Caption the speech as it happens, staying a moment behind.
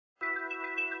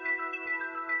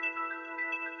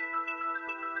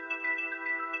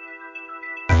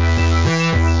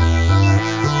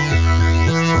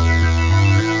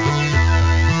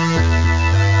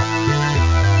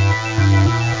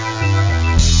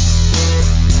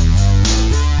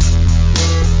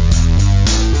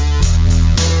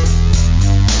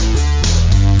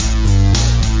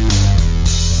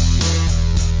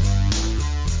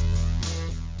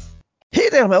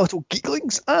my little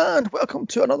geeklings, and welcome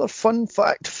to another fun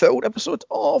fact-filled episode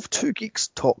of Two Geeks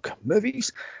Talk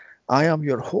Movies. I am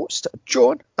your host,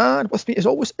 John, and with me, as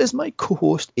always, is my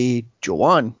co-host,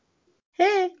 Joanne.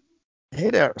 Hey. Hey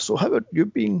there. So how have you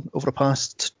been over the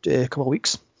past couple of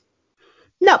weeks?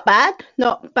 Not bad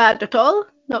at all.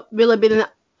 Not really been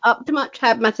up to much.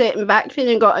 Had my second vaccine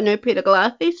and got a new pair of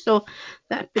glasses, so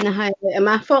that's been a highlight of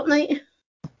my fortnight.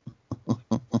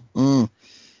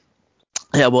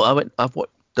 Yeah, well, I've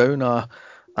walked down a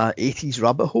 80s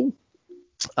rabbit hole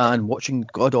and watching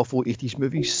god-awful 80s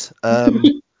movies.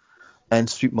 And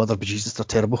Sweet Mother Bejesus, they're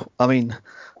terrible. I mean,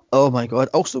 oh my god.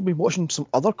 Also been watching some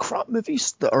other crap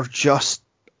movies that are just,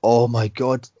 oh my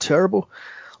god, terrible.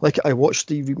 Like, I watched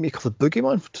the remake of The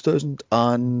Boogeyman for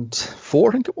 2004,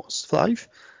 I think it was, 5.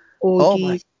 Oh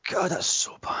my god, that's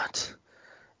so bad.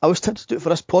 I was tempted to do it for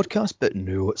this podcast, but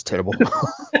no, it's terrible.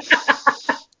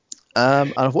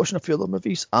 And I've watched a few other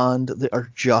movies, and they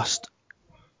are just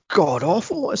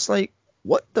god-awful. It's like,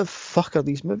 what the fuck are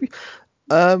these movies?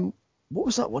 What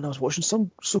was that one I was watching?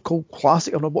 Some so-called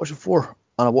classic I've not watched before.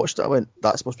 And I watched it, I went,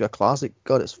 that's supposed to be a classic.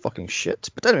 God, it's fucking shit.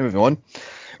 But anyway, moving on.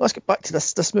 Let's get back to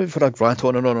this movie before I rant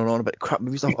on and on and on about crap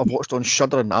movies I've watched on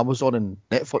Shudder and Amazon and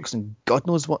Netflix and God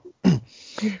knows what.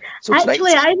 So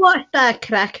actually, I watched a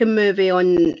cracking movie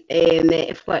on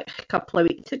Netflix a couple of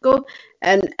weeks ago,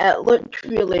 and it looked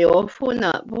really awful. And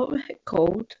that, what was it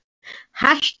called?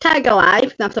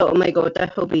 #Alive. And I thought, oh my god,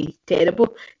 this will be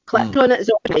terrible. Clicked on it, it's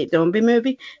a white zombie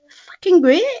movie. Fucking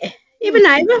great. Even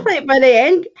I was like, by the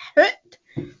end, hooked.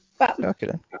 But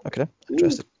Okay.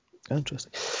 Interesting.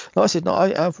 No, I said, no,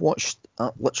 I've watched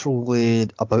literally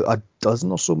about a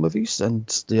dozen or so movies, and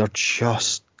they are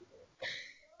just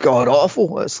god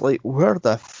awful. It's like, where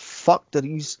the fuck did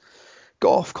these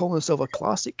go off calling themselves a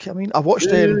classic? I mean, I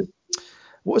watched what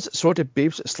was it, Sorted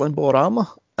Babes at Slimborama?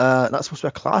 That's supposed to be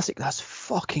a classic. That's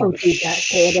fucking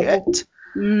shit.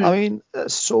 I mean,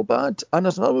 it's so bad. And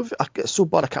there's another movie, it's so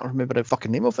bad I can't remember the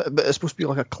fucking name of it, but it's supposed to be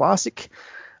like a classic.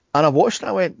 And I watched it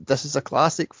and I went, this is a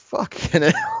classic. Fucking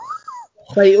hell.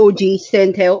 Like, OG,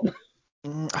 send help.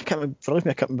 I can't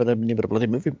remember the name of the bloody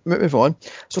movie. Move on.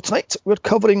 So tonight we're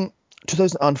covering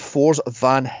 2004's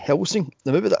Van Helsing,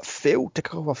 the movie that failed to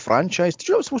kick off a franchise. Did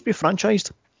you know it was supposed to be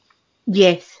franchised?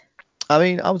 Yes. I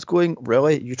mean, I was going,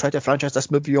 really? You tried to franchise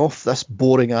this movie off? This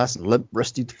boring ass,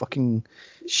 limp-wristed fucking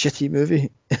shitty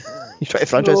movie? You tried to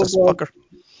franchise this fucker?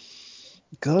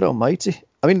 God almighty.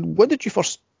 I mean, when did you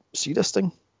first see this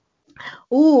thing?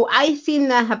 Oh, I first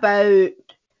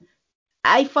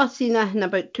seen this in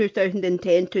about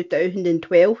 2010,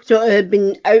 2012. So it had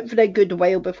been out for a good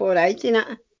while before I seen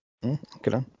it.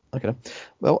 Okay.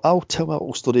 Well, I'll tell my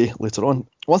little story later on.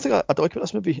 One thing I like about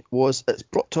this movie was it's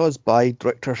brought to us by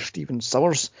director Stephen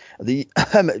Sommers, the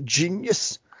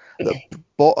genius that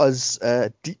brought us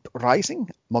Deep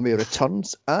Rising, Mummy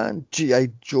Returns, and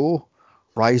G.I. Joe,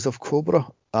 Rise of Cobra.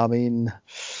 I mean,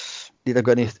 need I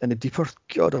go any deeper?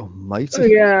 God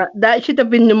almighty. Yeah, that should have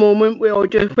been the moment we all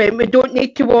just went, we don't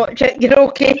need to watch it, you're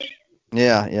okay.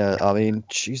 Yeah. I mean,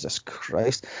 Jesus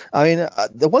Christ. I mean,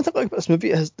 the one thing I like about this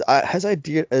movie is his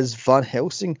idea is Van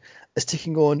Helsing is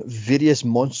taking on various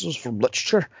monsters from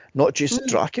literature, not just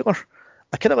Dracula.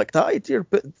 I kind of like that idea,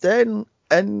 but then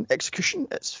in execution,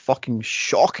 it's fucking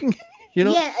shocking, you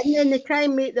know? Yeah, and then they try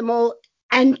and make them all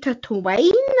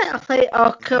intertwine. It's like,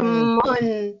 oh, come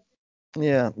on.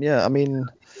 Yeah. I mean,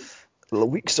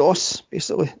 weak sauce,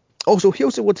 basically. Also, he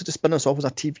also wanted to spin us off as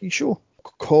a TV show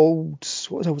called,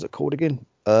 what the hell was it called again?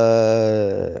 I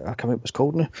can't remember what it's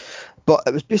called now. But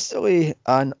it was basically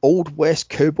an Old West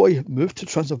cowboy moved to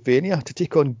Transylvania to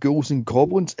take on ghouls and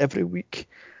goblins every week.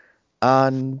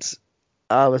 And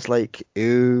I was like,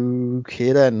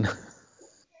 okay then.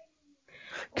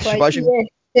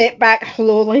 Step back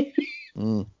slowly.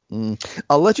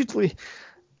 Allegedly,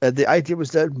 the idea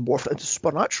was then morphed into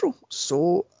Supernatural.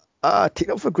 So take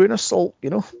it with a grain of salt,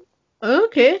 you know.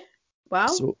 Okay. Wow.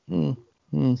 So, hell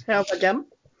of a jump.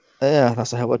 Yeah,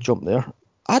 that's a hell of a jump there.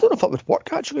 I don't know if that would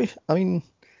work, actually. I mean,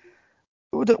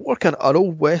 would it work in an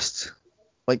Old West,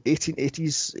 like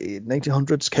 1880s,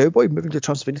 1900s cowboy moving to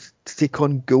Transylvania to take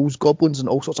on ghouls, goblins, and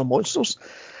all sorts of monsters?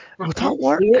 Would that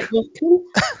work?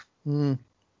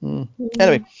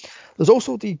 Anyway, there's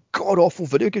also the god-awful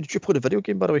video game. Did you play the video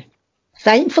game, by the way?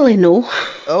 Thankfully, no.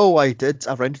 Oh, I did.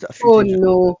 I rented it a few times. Oh,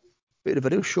 no. At the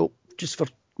video shop, just for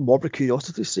morbid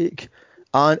curiosity's sake.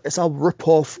 And it's a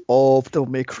rip-off of Devil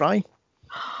May Cry.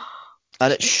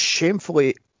 And it's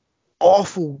shamefully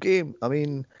awful game. I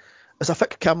mean, it's a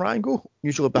fixed camera angle,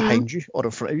 usually behind you or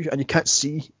in front of you, and you can't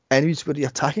see enemies where you're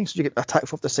attacking, so you get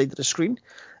attacked off the side of the screen.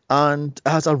 And it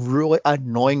has a really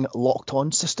annoying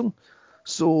locked-on system.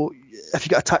 So if you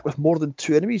get attacked with more than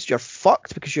 2 enemies, you're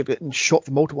fucked because you're getting shot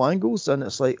from multiple angles, and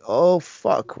it's like, oh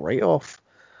fuck, right off.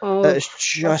 Oh, It's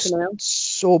just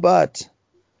so bad.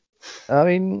 I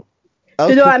mean,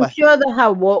 I'm sure they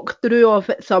have a walkthrough of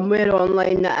it somewhere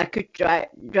online that I could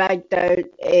track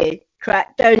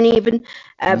down even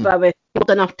if I was old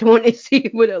enough to want to see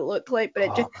what it looked like.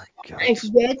 But I've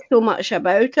read so much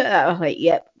about it that I was like,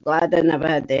 yep, glad I never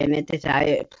had any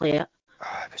desire to play it.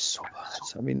 Oh, it was so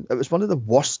bad. I mean, it was one of the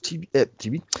worst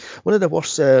one of the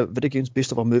worst video games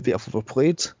based on a movie I've ever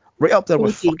played. Right up there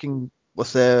with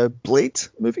Blade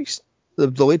movies, the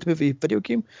Blade movie video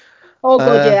game. Oh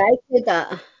god, yeah, I played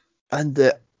that. And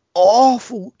the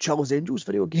awful Charles Angels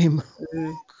video game.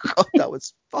 God, that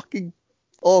was fucking.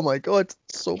 Oh my god,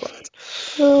 so bad.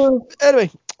 Anyway,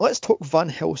 let's talk Van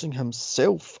Helsing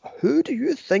himself. Who do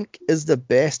you think is the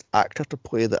best actor to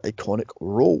play the iconic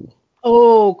role?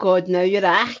 Oh god, now you're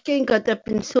asking. God, there've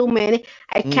been so many.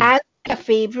 I can't pick a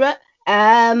favourite.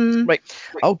 Right,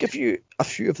 I'll give you a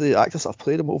few of the actors that have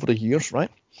played him over the years.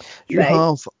 Right, you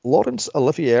have Laurence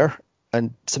Olivier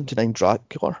in 79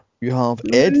 Dracula. You have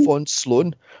Ed Von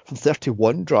Sloan from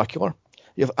 31 Dracula.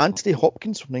 You have Anthony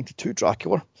Hopkins from 92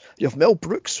 Dracula. You have Mel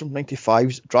Brooks from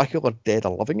 95's Dracula Dead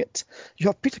or Loving It. You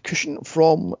have Peter Cushing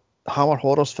from Hammer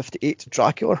Horror's 58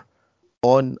 Dracula.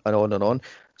 On and on and on.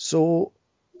 So,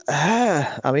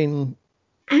 I mean,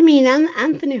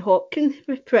 Anthony Hopkins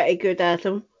was pretty good as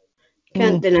him.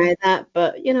 Can't deny that,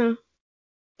 but you know.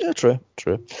 Yeah, true.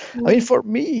 I mean, for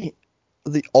me,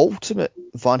 the ultimate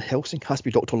Van Helsing has to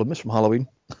be Dr. Loomis from Halloween.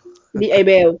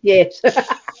 Well, yes.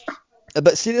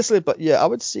 But seriously, I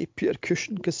would say Peter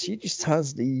Cushing because he just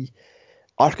has the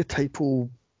archetypal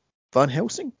Van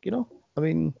Helsing, you know? I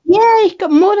mean... Yeah, he's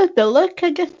got more of the look.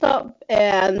 I just thought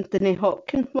Anthony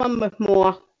Hopkins one was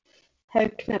more, how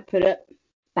can I put it,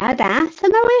 badass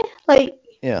in a way. Like,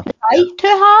 fight too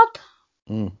hard.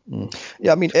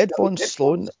 Yeah, I mean, Ed Von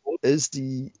Sloan is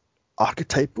the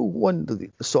archetypal one,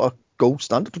 the sort of gold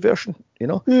standard version, you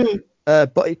know?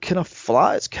 But it's kind of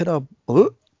flat, it's kind of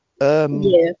blue.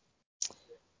 Yeah.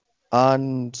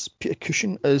 And Peter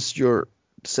Cushing is your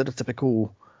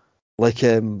stereotypical, like,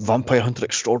 vampire hunter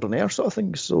extraordinaire sort of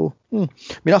thing. So, I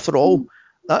mean, after all,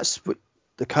 that's what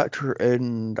the character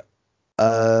in,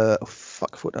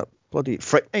 what that bloody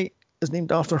Fright Night is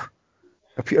named after.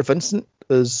 Peter Vincent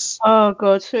is. Oh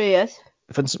God, so he is.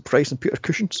 Vincent Price and Peter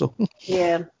Cushing. So.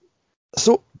 Yeah.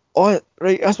 So,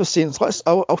 right, as we're saying,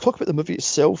 I'll talk about the movie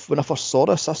itself. When I first saw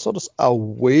this, I saw this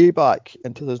way back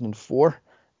in 2004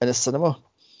 in a cinema,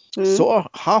 sort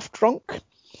of half drunk,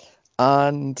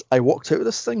 and I walked out of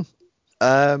this thing.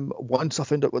 Once I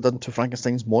found out what done to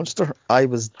Frankenstein's monster, I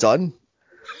was done.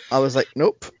 I was like,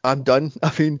 nope, I'm done.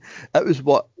 I mean, it was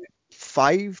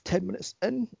 5-10 minutes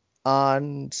in,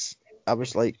 and I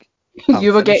was like,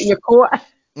 you were getting your coat.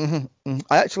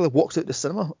 I actually walked out the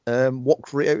cinema,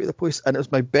 walked right out of the place, and it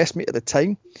was my best mate at the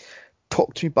time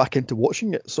talked me back into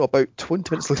watching it. So about 20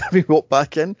 minutes later, we walked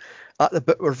back in at the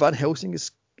bit where Van Helsing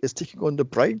is taking on the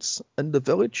brides in the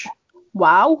village.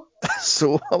 Wow.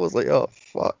 So I was like, oh,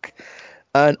 fuck.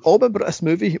 And all I remember of this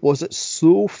movie was it's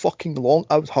so fucking long,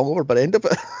 I was hungover by the end of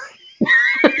it.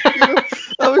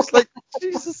 I was like,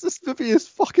 Jesus, this movie is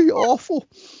fucking awful.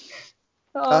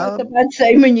 Oh, it's a bad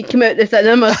sign when you come out the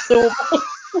cinema so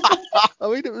I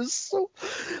mean, it was so...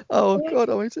 Oh, God.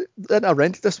 Then I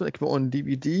rented this when it came out on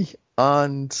DVD,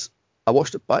 and I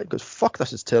watched it back because, fuck,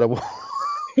 this is terrible.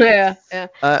 Yeah.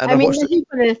 I mean, this is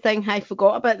one of the things I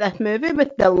forgot about this movie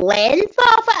with the length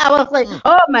of it. I was like,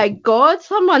 oh, my God,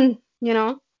 someone wake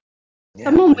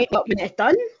up when it's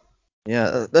done.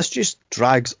 Yeah, this just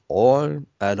drags on,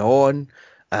 and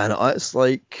it's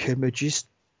like, can we just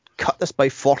cut this by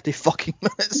 40 fucking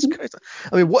minutes?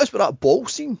 I mean, what is with that ball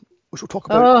scene, which we'll talk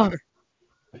about later?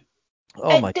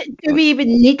 Oh my God. Do we even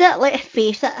need it? Let's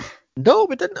face it. No,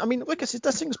 we didn't. I mean, like I said,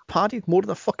 this thing's padded more than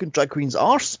a fucking drag queen's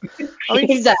arse. I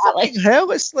mean, exactly. Fucking hell,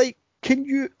 it's like, can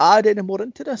you add any more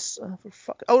into this? Oh,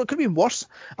 it could have been worse.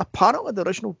 Apparently, the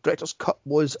original director's cut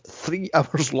was 3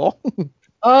 hours long.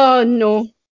 Oh, no.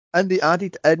 And they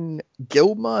added in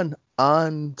Gilman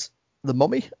and The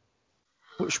Mummy,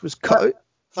 which was cut out,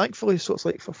 thankfully. So it's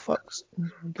like, for fuck's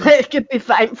sake. Let's just be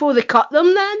thankful they cut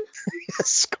them then.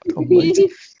 Yes, God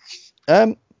almighty.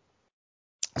 So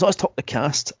let's talk the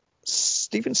cast.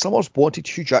 Stephen Summers wanted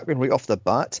Hugh Jackman right off the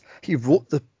bat. He wrote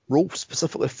the role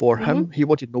specifically for him. He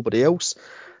wanted nobody else.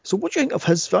 So what do you think of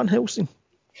his Van Helsing?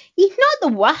 he's not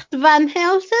the worst Van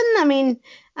Helsing.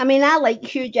 I like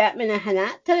Hugh Jackman as an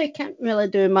actor. He can't really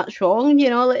do much wrong,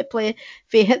 like play.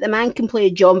 If he hit the man can play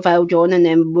John Valjean and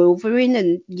then Wolverine,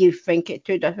 and you think it's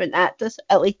two different actors.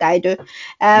 At least I do.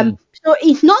 So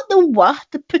he's not the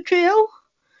worst portrayal.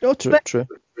 Oh, true.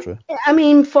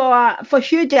 For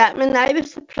Hugh Jackman, I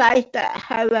was surprised at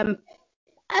how in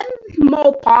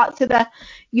small parts of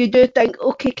you do think,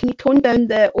 okay, can you tone down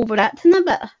the overacting a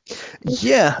bit?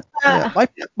 Yeah.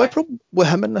 My problem with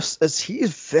him in this is he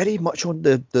is very much on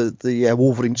the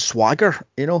Wolverine swagger,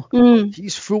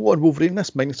 He's full on Wolverine in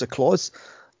this, minus the claws,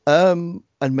 and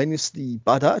minus the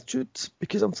bad attitude,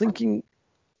 because I'm thinking,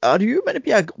 are you meant to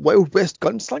be a Wild West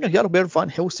gunslinger? You're aware Van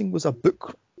Helsing was a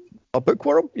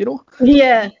bookworm,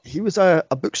 Yeah. He was a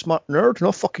book smart nerd,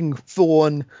 not fucking full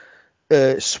on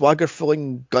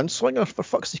swagger-filling gunslinger, for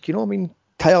fuck's sake,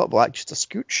 Tyler Black just a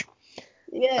scooch.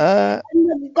 Yeah, and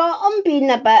they've got him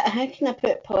being a bit, how can I put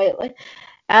it politely?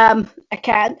 I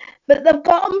can't, but they've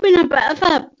got him being a bit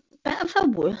of a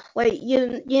wolf. Like,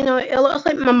 it looks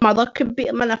like my mother could beat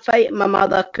him in a fight, and my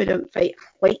mother couldn't fight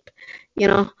Sleep,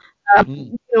 he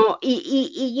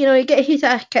gets his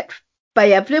ass kicked by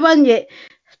everyone, yet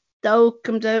still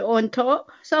comes out on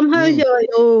top somehow. You're like,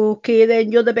 oh, okay,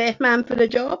 then you're the best man for the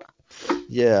job.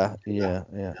 Yeah.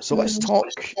 So let's talk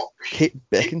Kate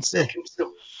Beckinsale,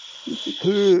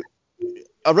 who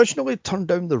originally turned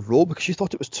down the role because she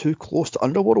thought it was too close to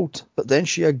Underworld, but then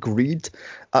she agreed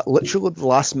at literally the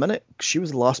last minute. She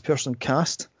was the last person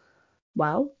cast.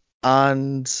 Wow.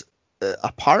 And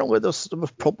apparently there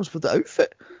was problems with the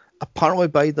outfit. Apparently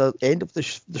by the end of the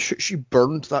shoot, she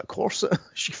burned that corset.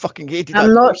 She fucking hated that.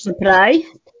 I'm not surprised.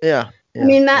 Yeah.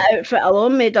 That outfit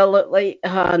alone made her look like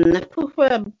her nipples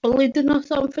were bleeding or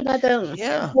something. I don't know.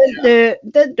 Yeah.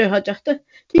 Didn't do her justice.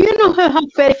 Do you know who her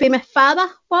very famous father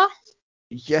was?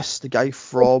 Yes, the guy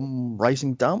from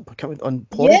Rising Damp coming on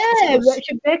Porridge. Yeah,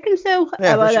 Richard Beckinsale.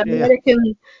 Yeah,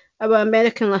 Our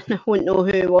American listener won't know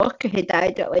who he was because he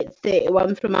died at like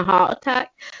 31 from a heart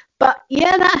attack. But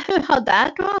yeah, that's who her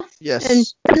dad was. Yes. And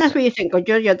that's where you think, oh,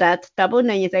 you're your dad's double, and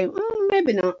then you think,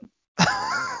 maybe not.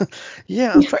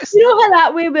 Yeah, I'm trying to... You know how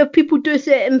that way where people do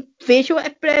certain facial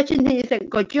expressions and you think,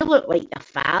 God, you look like your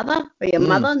father or your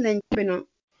mother, and then maybe not.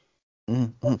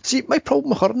 Mm-hmm. See, my problem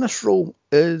with her in this role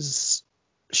is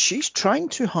she's trying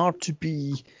too hard to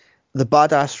be the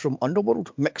badass from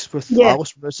Underworld mixed with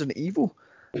Alice from Resident Evil.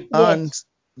 Yes. And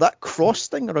that cross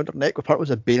thing around her neck, apart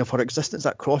was a bane of her existence.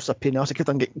 That cross, a pain in the ass. I kept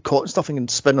on getting caught and stuff and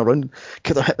spinning around,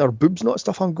 kept on hitting her boobs and all that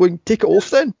stuff. I'm going, take it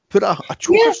off then. Put a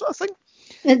choker sort of thing.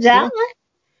 Exactly.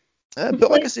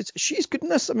 But like I said, she's good in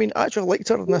this. I mean, I actually liked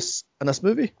her in this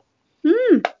movie.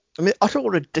 I mean, utterly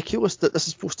ridiculous that this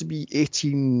is supposed to be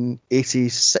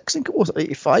 1886, I think it was,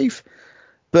 85.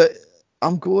 But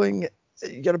I'm going,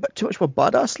 you're a bit too much of a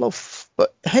badass, love.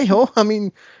 But hey ho, I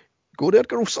mean, go there,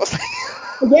 girl, sort of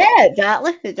thing. Yeah,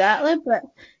 exactly. But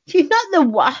she's not the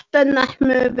worst in this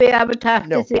movie, I would have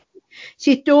to say.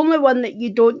 She's the only one that you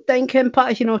don't think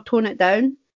impacts, tone it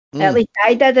down. At least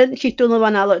I didn't. She's the only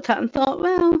one I looked at and thought,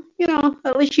 well,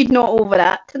 at least she's not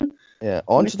overacting. Yeah,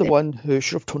 on to the one who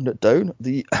should have toned it down,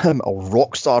 the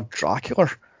rock star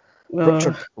Dracula,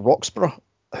 Richard Roxburgh,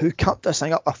 who kept this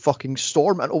thing up a fucking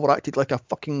storm and overacted like a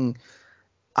fucking,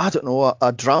 I don't know,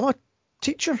 a drama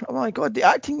teacher. Oh my god, the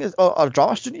acting is, or a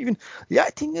drama student even, the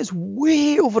acting is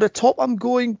way over the top. I'm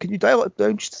going, can you dial it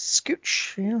down just a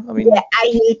scooch?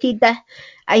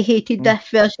 I hated this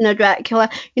version of Dracula.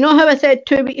 You know how I said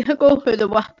 2 weeks ago who the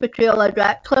worst portrayal of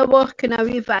Dracula was? Can I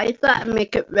revise that and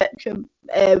make it Richard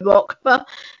Roxburgh?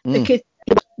 Because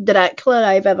he's the Dracula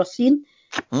I've ever seen.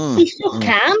 He's so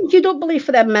calm, you don't believe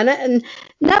for a minute, and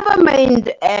never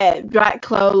mind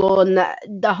Dracula alone, that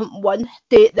doesn't one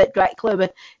state that Dracula was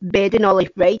bedding all his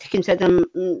brides, considering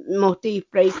most of his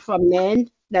brides were men.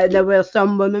 Now, there were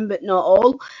some women, but not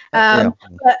all. But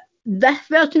this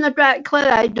version of Dracula,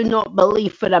 I do not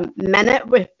believe for a minute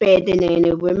with bedding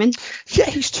any women. Yeah,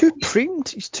 he's too preened.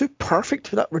 He's too perfect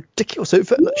for that ridiculous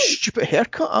outfit and that stupid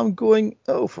haircut. I'm going,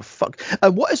 oh, for fuck.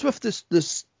 And what is with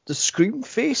the scream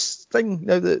face thing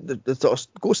now, the sort of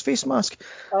ghost face mask,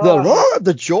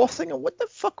 the jaw thing, and what the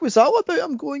fuck was that all about?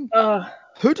 I'm going,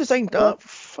 who designed that? For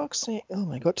fuck's sake, oh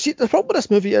my god. See, the problem with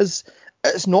this movie is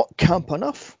it's not camp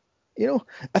enough.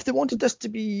 If they wanted this to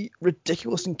be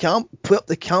ridiculous and camp, put up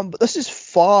the camp, but this is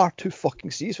far too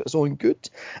fucking serious for its own good,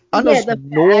 and there's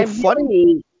no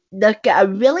fun. They've got a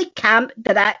really camp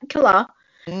Dracula,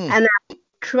 and they're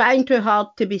trying too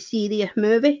hard to be serious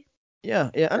movie.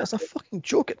 Yeah, and it's a fucking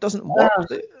joke. It doesn't work.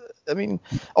 I mean,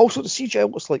 also the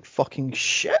CGI looks like fucking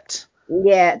shit.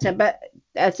 Yeah, it's a bit,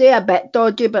 I say a bit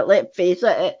dodgy, but let's face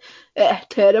it, It's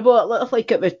terrible. It looks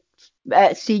like it was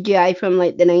CGI from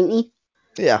like the 90s.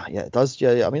 Yeah, it does.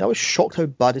 Yeah. I mean, I was shocked how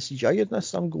bad the CGI in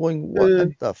this. I'm going, what Mm.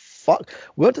 in the fuck?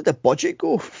 Where did the budget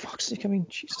go? For fuck's sake, I mean,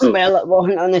 Jesus. Well, it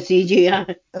wasn't on the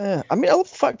CGI. I mean, I love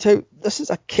the fact how this is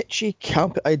a kitschy,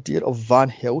 campy idea of Van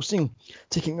Helsing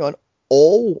taking on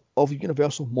all of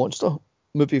Universal monster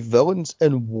movie villains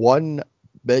in one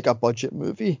mega budget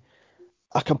movie.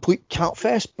 A complete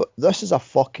catfest, but this is a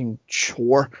fucking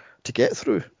chore to get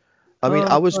through. I mean,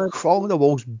 I Oh, was God. crawling the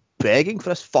walls begging for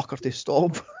this fucker to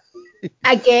stop.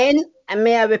 Again, and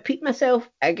may I repeat myself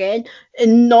again,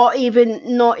 and not even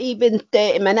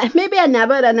 30 minutes, maybe an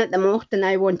hour in at the most, and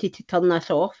I wanted to turn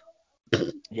this off.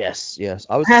 Yes,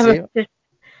 I was the I was same. just,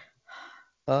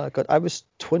 God, I was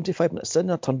 25 minutes in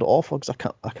and I turned it off because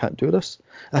I can't do this.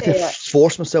 I had to yeah.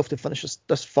 force myself to finish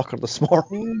this fucker this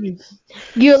morning.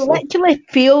 You So, literally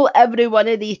feel every one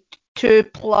of these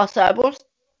 2+ hours.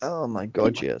 oh my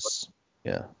God, yes.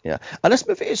 Yeah. And this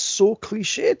movie is so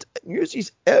cliched. It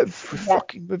uses every Yeah.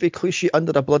 fucking movie cliche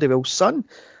under the bloody well sun. And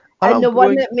And I'm the one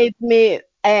going, that made me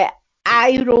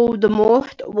eye roll the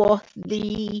most was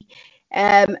the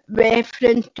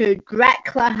reference to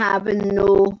Dracula having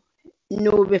no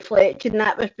reflection.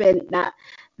 That was when that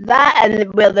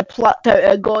and where they plucked out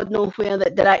of God knows where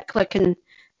that Dracula can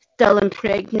still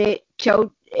impregnate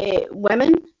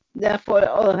women. Therefore,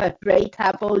 all her bride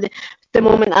have all the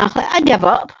moment I was like, I give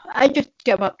up. I just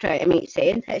give up trying to make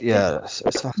sense. It's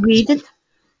just yeah, reading.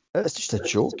 it's just a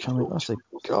joke. I mean, honestly,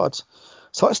 God.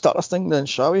 So let's start this thing then,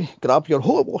 shall we? Grab your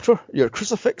holy water, your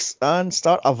crucifix, and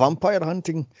start a vampire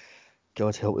hunting.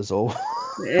 God help us all.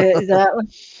 Exactly.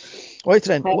 Right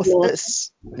then, I with know.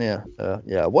 its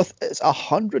with its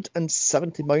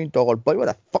 $170 million budget, where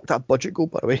the fuck that budget go,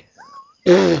 by the way?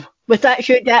 Was that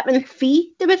Hugh Jackman's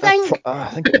fee, do we think? I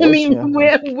think it I was, mean, yeah.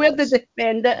 where did they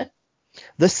spend it?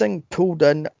 This thing pulled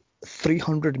in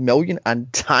 300 million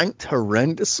and tanked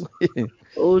horrendously.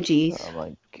 Oh, jeez. Oh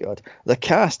my God. The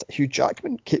cast: Hugh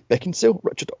Jackman, Kate Beckinsale,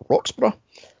 Richard Roxburgh,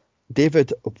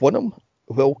 David Wenham,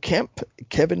 Will Kemp,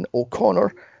 Kevin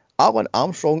O'Connor, Alan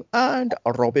Armstrong, and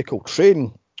Robbie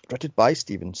Coltrane. Written by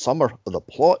Stephen Sommer. The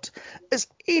plot is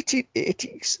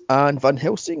 1880s, and Van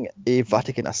Helsing, a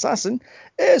Vatican assassin,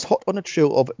 is hot on the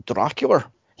trail of Dracula.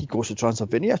 He goes to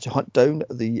Transylvania to hunt down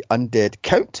the undead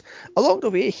count. Along the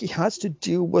way, he has to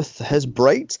deal with his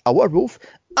bride, a werewolf,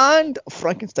 and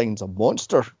Frankenstein's a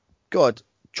monster. God,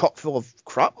 chock full of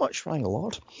crap, much, my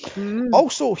lord.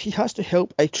 Also, he has to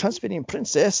help a Transylvanian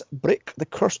princess break the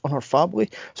curse on her family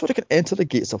so they can enter the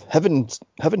gates of heaven.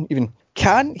 Even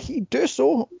can he do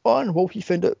so? And will he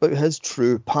find out about his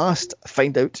true past?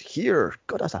 Find out here.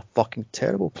 God, that's a fucking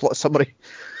terrible plot summary.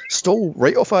 Stole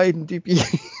right off IMDb.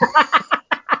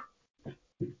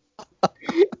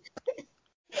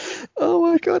 Oh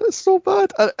my God, it's so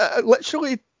bad. It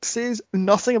literally says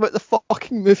nothing about the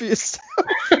fucking movie itself.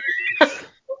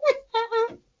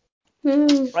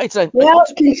 Right then. Well,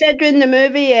 considering the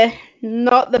movie is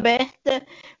not the best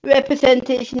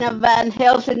representation of Van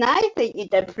Helsing, I think you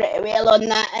did pretty well on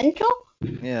that intro.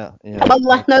 Yeah. Our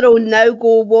listener will now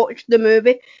go watch the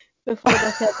movie before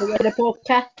this episode of the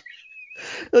podcast.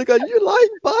 Like, you lying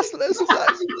bastard. That's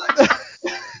exactly.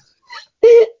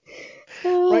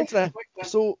 Right then.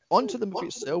 So, onto the movie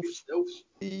itself.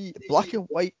 The black and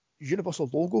white Universal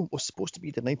logo was supposed to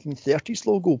be the 1930s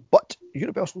logo, but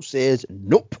Universal says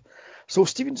nope. So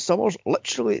Stephen Sommers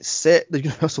literally set the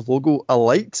Universal logo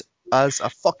alight as a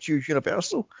fuck you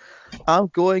Universal. I'm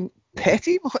going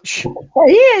petty much.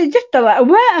 Yeah, just a little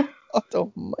bit. God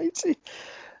almighty.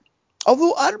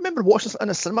 Although I remember watching this in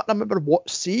a cinema, and I remember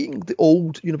seeing the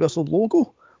old Universal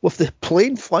logo with the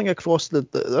plane flying across the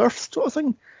Earth sort of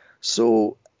thing.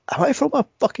 So am I from a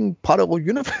fucking parallel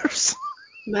universe?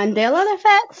 Mandela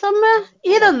effect somewhere.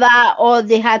 Either that or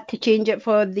they had to change it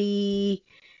for the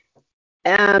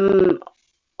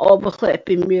obviously it's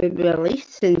been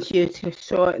re-released since you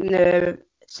saw it in the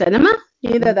cinema.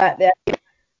 Either that there.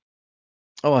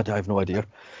 Oh, I have no idea.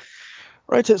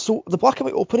 Right, so the black and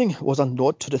white opening was a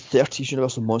nod to the 30s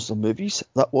Universal Monster movies.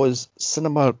 That was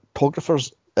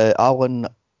cinematographer's Alan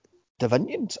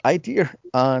Davinion's idea,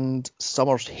 and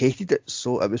Summers hated it,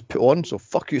 so it was put on, so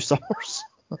fuck you, Summers.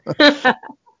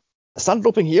 Standard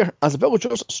opening here, as the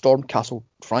villagers storm Castle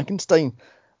Frankenstein,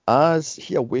 as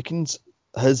he awakens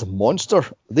his monster.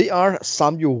 They are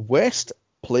Samuel West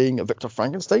playing Victor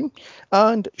Frankenstein,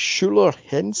 and Schuler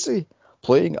Hensey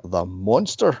playing the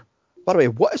monster. By the way,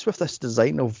 what is with this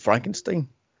design of Frankenstein?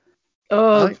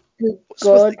 Oh, What's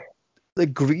God. with the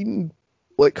green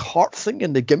like heart thing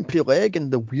and the gimpy leg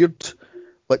and the weird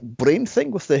like brain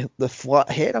thing with the flat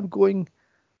head? I'm going,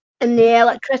 And the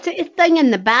electricity thing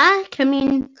in the back, I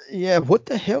mean... Yeah, what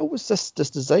the hell was this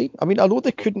design? I mean, I know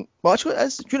they couldn't... Well, actually, it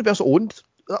is Universal owned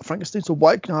that Frankenstein, so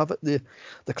why can I have it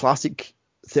the classic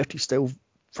 30s style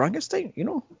Frankenstein, you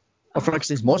know? Or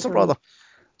Frankenstein's monster, rather.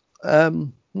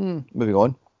 Moving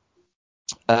on.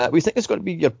 We think it's going to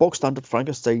be your bog standard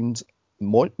Frankenstein's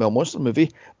monster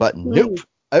movie, but nope.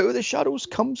 Out of the shadows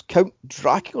comes Count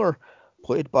Dracula,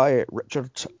 played by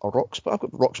Richard Roxburgh. I've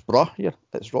got Roxburgh here.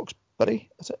 It's Roxbury,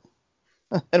 is it?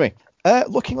 Anyway,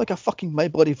 looking like a fucking My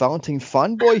Bloody Valentine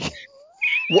fanboy.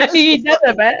 He did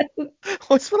a bit.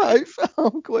 What's for that outfit?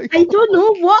 I'm going, I don't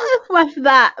know what with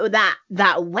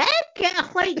that wig.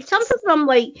 It's like something from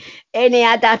like any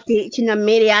adaptation of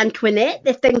Marie Antoinette.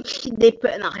 The thing they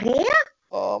put in her hair.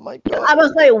 Oh my god! I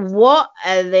was like, what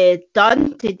have they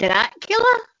done to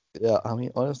Dracula? Yeah, I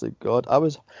mean, honestly, God, I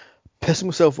was pissing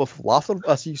myself off with laughter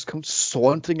as he comes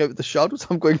sauntering out of the shadows.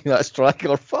 I'm going, that's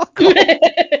Dracula. Fuck off.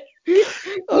 He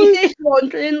just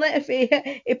wandering like if he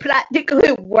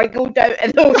practically wiggled out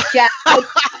of those shadows. I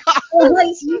was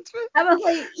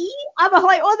like,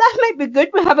 oh, that might be good.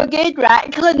 We have a gay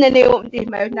Dracula, and then he opened his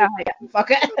mouth. Now,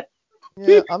 fuck it.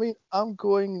 Yeah, I mean, I'm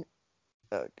going.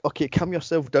 Okay, calm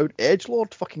yourself down,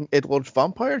 Edgelord, fucking Edgelord's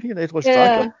vampire here, Edgelord's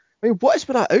Dracula. I mean, what is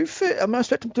with that outfit? I mean, I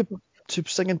expect him to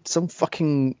sing in some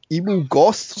fucking emo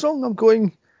goth song. I'm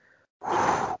going,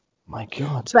 my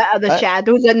god. Bit of the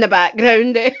shadows in the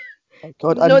background. My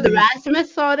god. No, the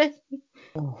Rasmus, sorry.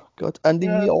 Oh god, and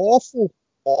the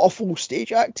awful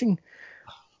stage acting.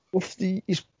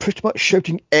 He's pretty much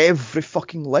shouting every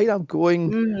fucking line. I'm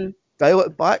going, dial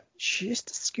it back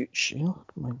just a scooch. You know?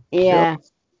 My yeah. God.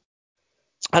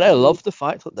 And I love the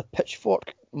fact that the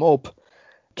pitchfork mob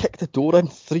kicked the door in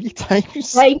 3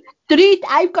 times. Like,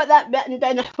 I've got that written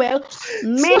down as well.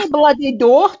 Many bloody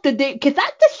door to do, because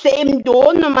that's the same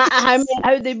door no matter how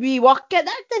they rework it.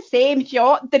 That's the same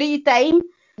shot 3 times.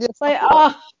 Yes, like,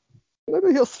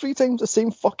 Maybe here 3 times the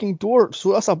same fucking door,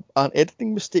 so that's an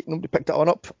editing mistake. Nobody picked that one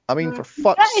up. I mean, for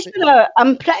fuck's sake.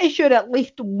 I'm pretty sure at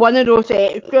least one of those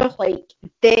extras, like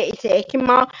 30-second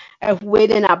mark, of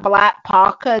wearing a black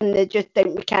parka, and they just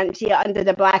think we can't see it under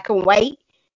the black and white.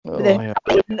 Yeah.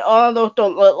 All of those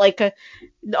don't look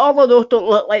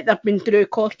like they've been through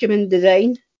costume and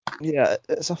design. Yeah,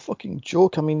 it's a fucking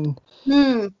joke. I mean.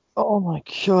 Oh my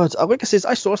god! Like I says,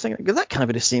 I saw something. That can't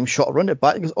be the same shot. I run it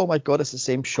back and goes, oh my god, it's the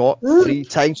same shot 3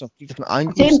 times on 3 different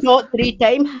angles. Same shot 3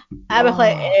 times. I was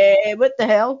like, what the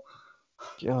hell?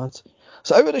 God.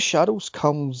 So out of the shadows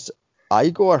comes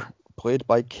Igor, played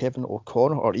by Kevin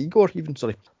O'Connor, or Igor even,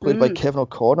 sorry, played by Kevin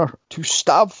O'Connor, to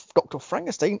stab Dr.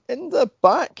 Frankenstein in the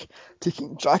back,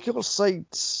 taking Dracula's side.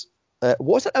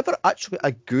 Was it ever actually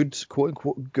a good,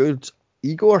 quote-unquote, good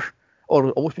Igor?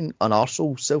 Or always been an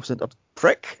arsehole, self-centered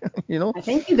prick, you know? I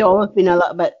think he's always been a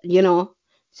little bit,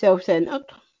 self-centered.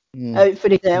 Out for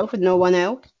himself and no one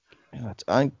else.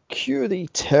 And cue the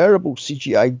terrible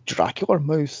CGI Dracula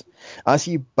mouth as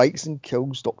he bites and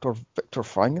kills Dr. Victor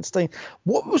Frankenstein.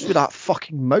 What was with that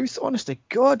fucking mouth, honestly?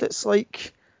 God, it's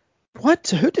like, what?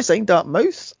 Who designed that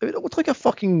mouth? I mean, it looked like a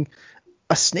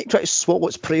snake trying to swallow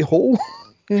its prey whole.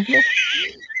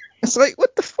 It's like,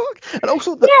 what the fuck? And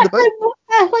also the mouth.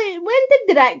 When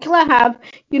did Dracula have,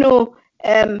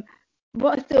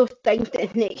 what's those things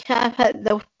that snakes have?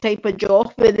 Those type of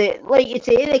jaws where they, like you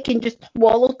say, they can just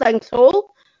swallow things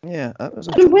whole. Yeah, that was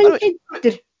I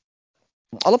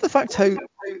love the fact how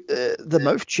the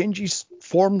mouth changes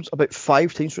forms about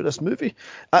 5 times through this movie.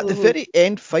 At the very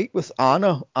end fight with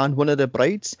Anna and one of the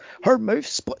brides, her mouth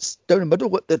splits down the middle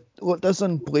what it does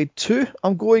in Blade 2.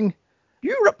 I'm going,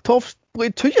 you ripped off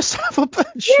Blade 2, you son of a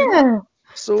bitch. Yeah.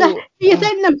 So you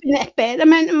think they've been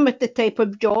experimenting with the type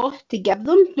of jaws to give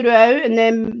them throughout, and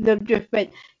then they've just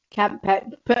went, can't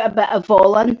put a bit of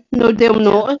vol in, no, they'll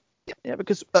notice. Yeah,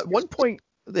 because at one point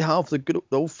they have the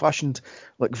old-fashioned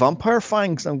like vampire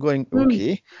fangs. I'm going,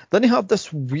 okay. Then they have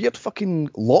this weird fucking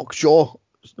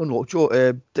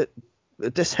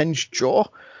dishinged jaw.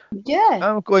 Yeah.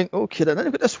 I'm going, okay. Then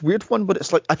they've got this weird one, but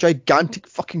it's like a gigantic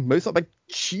fucking mouth, a big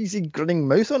cheesy grinning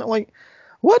mouth on it. Like,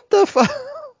 what the fuck?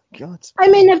 God. I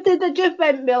mean, if they'd just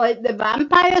went with like the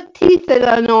vampire teeth and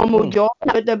a normal jaw,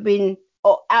 that would have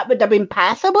been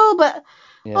passable. But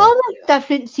all the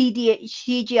different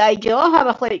CGI jaw, I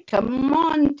was like, come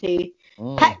on,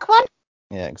 pick one.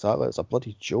 Yeah, exactly. It's a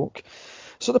bloody joke.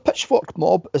 So the Pitchfork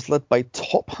mob is led by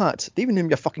Top Hat. They even name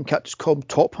your fucking cat just call him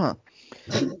Top Hat.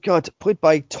 God, played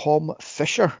by Tom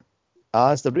Fisher.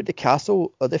 As they raid the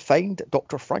castle, they find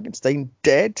Dr. Frankenstein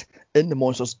dead in the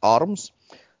monster's arms.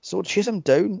 So they chase him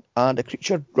down, and a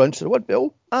creature runs to the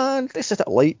windmill, and they set it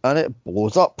alight, and it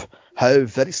blows up. How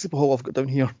very Sleepy Hollow I've got down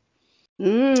here.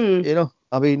 You know,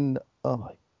 I mean, oh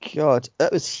my God,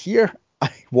 it was here. I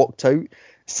walked out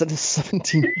since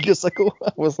 17 years ago.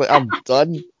 I was like, I'm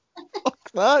done.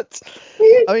 Fuck that.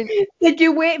 I mean, did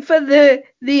you wait for the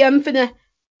infinite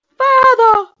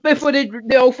father before they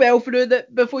all fell through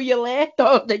that before you left,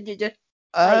 or did you just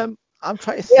like, I'm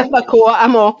trying to here's think. my coat,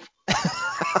 I'm off?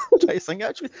 I'm trying to think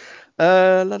actually.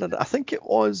 I think it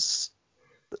was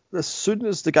as soon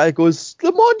as the guy goes,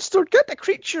 the monster, get the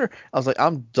creature. I was like,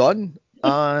 I'm done.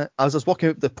 As I was walking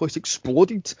out, the place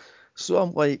exploded. So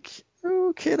I'm like,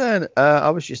 okay then.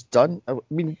 I was just done. I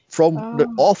mean, from the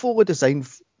Oh. awfully designed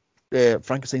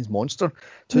Frankenstein's monster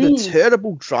to the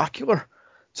terrible Dracula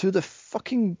to the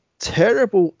fucking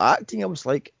terrible acting, I was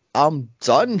like, I'm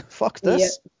done. Fuck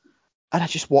this. Yeah. And I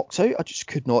just walked out. I just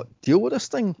could not deal with this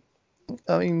thing.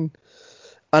 I mean,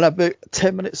 and about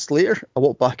 10 minutes later, I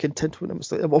walked back in. 10, 20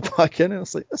 minutes later, I walked back in, and I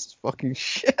was like, this is fucking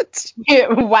shit. Yeah,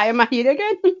 why am I here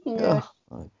again? Yeah.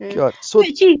 Oh, my Yeah. God. So,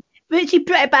 Which is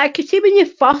pretty bad, because see when you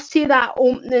first see that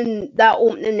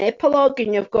opening epilogue,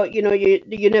 and you've got, you know, the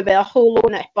universal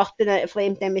and it's busting out of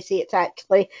flames, then we see it's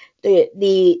actually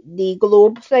the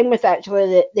globe thing was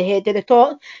actually the head of the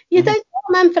top. You think,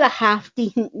 oh, I'm in for a half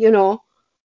decent, you know,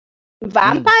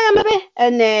 vampire maybe,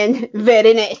 and then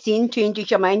very next scene changes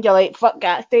your mind. You're like, fuck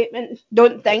that statement.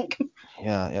 Don't think.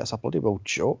 yeah, it's a bloody well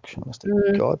joke. Honest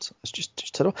to God, it's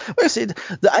just terrible. Like I said,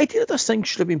 the idea of this thing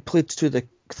should have been played to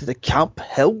the Camp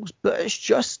Hills, but it's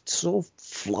just so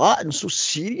flat and so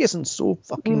serious and so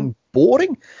fucking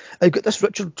boring. I've got this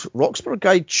Richard Roxburgh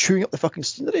guy chewing up the fucking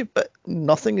scenery, but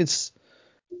nothing is.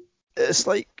 It's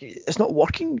like it's not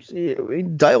working. I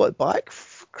mean, dial it back,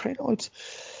 crying out.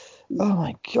 Oh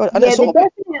my God! And Yeah, it's they all about.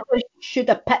 definitely should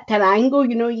have picked an angle.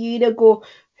 You know, you either go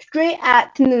straight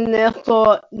acting and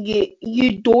therefore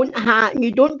you don't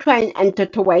try and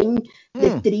intertwine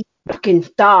the three fucking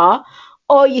star,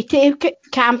 or you take it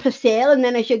Campus Cell, and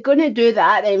then if you're gonna do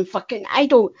that, then fucking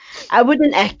I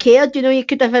wouldn't have cared. You know, you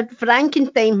could have had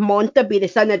Frankenstein monster be the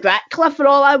son of Dracula for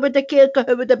all I would have cared, because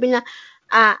it would have been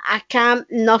a camp,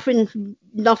 nothing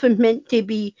meant to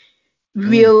be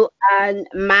real and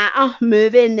matter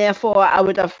movie, and therefore I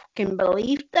would have fucking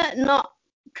believed it, not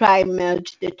try and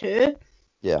merge the two.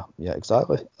 Yeah,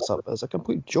 exactly. It's a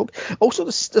complete joke. Also,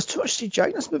 there's too much CGI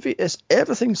in this movie.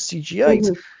 Everything's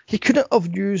CGI. He couldn't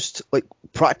have used like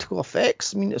practical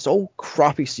effects. I mean, it's all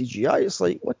crappy CGI. It's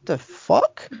like, what the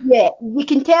fuck? Yeah, you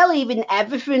can tell even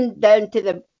everything down to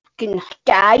the fucking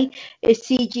sky is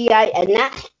CGI, and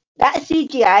that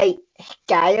CGI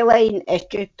skyline is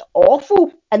just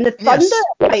awful. And the thunder, Yes.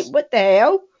 like, what the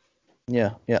hell?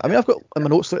 Yeah. I mean, I've got in my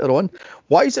notes later on.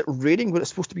 Why is it raining when it's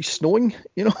supposed to be snowing?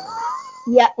 You know.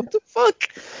 Yeah. What the fuck?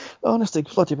 Honestly,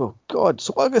 bloody well, God.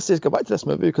 So what I'm gonna say is go back to this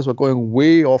movie because we're going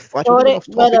way off. Actually, we're going Sorry, off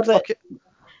we're topic. about Fuck it.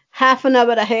 half an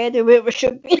hour ahead of where we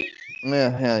should be.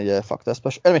 Yeah. Fuck this.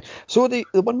 But anyway, so the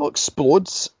windmill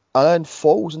explodes and then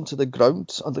falls into the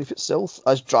ground underneath itself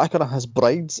as Dracula and his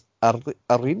bride,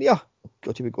 Arenia,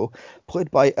 God, here we go, played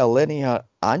by Elenia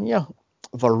Anya,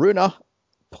 Varuna,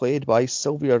 played by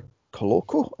Sylvia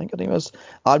Coloco, I think her name is,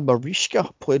 and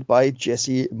Marishka, played by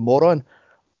Jesse Moran.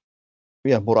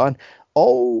 Yeah, Moran.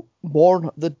 All mourn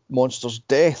the monster's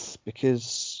death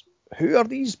because who are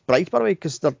these brides, by the way?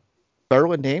 Because they're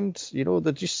barely named. You know,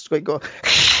 they just like go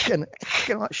and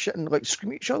that shit and like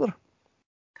scream at each other.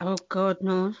 Oh God,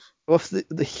 no. With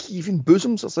the heaving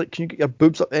bosoms, it's like, can you get your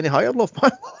boobs up any higher, love,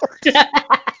 my lord?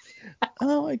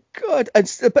 Oh my God.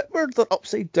 It's the bit where they're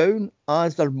upside down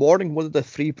as they're mourning one of the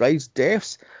three brides'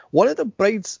 deaths. One of the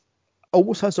brides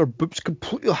almost has her boobs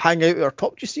completely hang out of her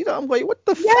top. Do you see that? I'm like, what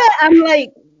the Yeah,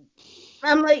 fuck?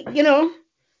 I'm like, you know,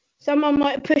 someone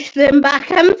might push them back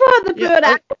in for the Yeah, poor I mean,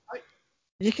 actor.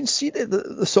 you can see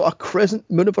the sort of crescent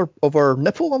moon of her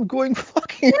nipple. I'm going,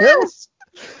 fucking hell.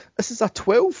 This is a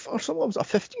 12 or something. Was it a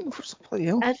 15 or something?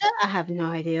 Hell. I have no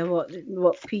idea what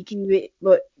what rating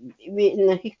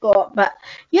he's got, but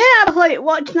yeah, I was like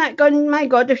watching that going, my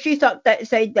God, if she sucked that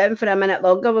side down for a minute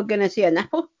longer, we're gonna see a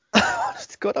nipple.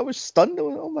 God, I was stunned.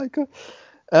 Oh my God.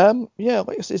 Yeah,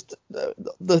 like I said,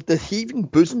 the heaving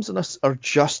bosoms in this are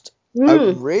just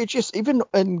outrageous. Even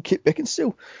in Kate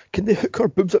Beckinsale, can they hook her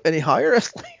boobs up any higher?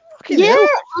 It's like, fucking Yeah, hell.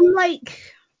 I'm like,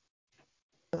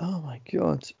 Oh my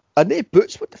God. And they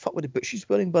boots, what the fuck were the boots she's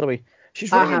wearing, by the way?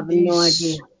 She's I wearing have no idea.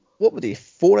 these, what were they,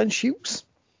 4-inch heels?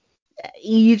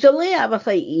 Easily, I was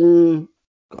like,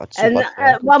 God, so and bad for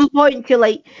at one ankles. point, you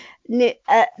like, when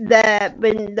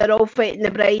they're all fighting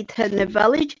the bride in the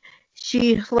village,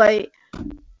 she's like,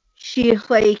 she's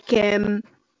like,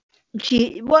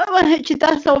 she what she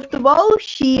does off the wall,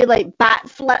 she like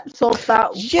backflips off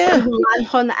that Yeah.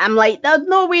 lantern. I'm like, there's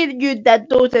no way that you did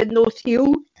those in those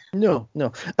heels. No.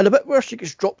 And a bit where she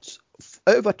gets dropped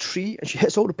out of a tree and she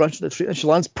hits all the branches of the tree and she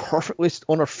lands perfectly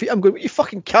on her feet. I'm going, what, you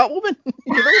fucking Catwoman?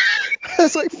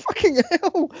 It's like, fucking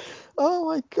hell. Oh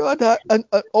my god. And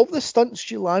all the stunts,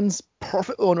 she lands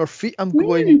perfectly on her feet. I'm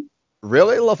going,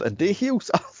 really, love? And they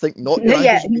heels? I think not. Your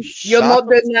Yeah, ankles would be you're not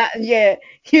shattered. doing that. Yeah,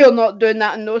 you're not doing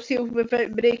that in those heels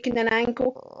without breaking an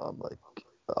ankle. Oh my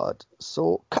god.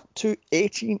 So, cut to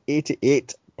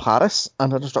 1888 Paris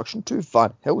and introduction to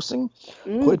Van Helsing,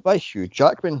 played by Hugh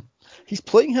Jackman. He's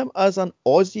playing him as an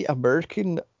Aussie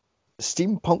American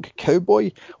steampunk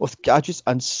cowboy with gadgets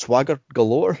and swagger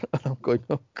galore. And I'm going,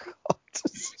 oh god,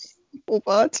 this is so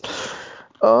bad.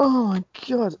 Oh my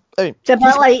god. I mean, It's a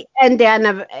bit like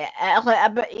Indiana,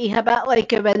 he's a bit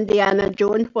like if Indiana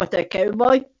Jones was a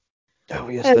cowboy. oh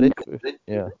yes, very true.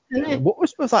 Yeah. What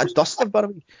was with that duster, by the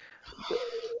way?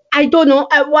 I don't know.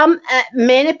 At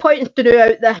many points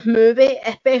throughout this movie,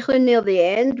 especially near the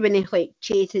end when he's like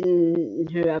chasing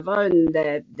whoever and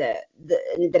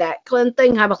the Dracula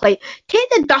thing, I was like, take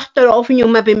the duster off and you'll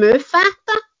maybe move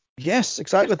faster. Yes,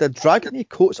 exactly. The dragony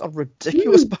coats are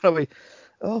ridiculous, by the way.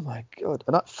 Oh my god.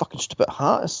 And that fucking stupid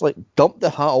hat, it's like, dump the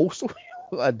hat also.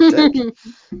 What a dick.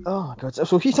 Oh my god.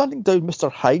 So he's hunting down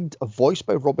Mr. Hyde, voiced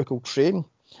by Robbie Coltrane,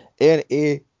 in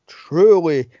a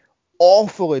truly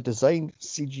awfully designed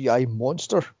CGI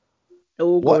monster.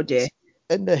 Oh What god, yeah.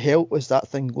 in the hell was that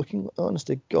thing looking? Honest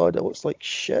to God, it looks like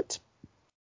shit.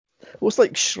 It looks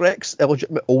like Shrek's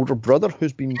illegitimate older brother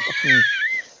who's been fucking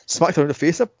smacked around the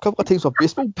face a couple of times with a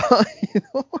baseball bat.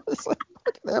 It's like,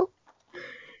 fucking hell.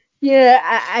 Yeah,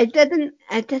 I didn't.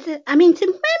 I mean,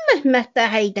 since when was Mr.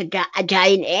 Hyde a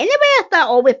giant anyway? Has that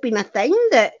always been a thing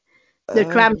that the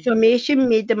transformation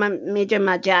made him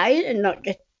a giant and not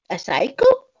just a cycle?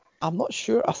 I'm not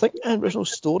sure. I think in the original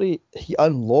story he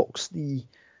unlocks the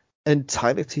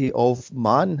entirety of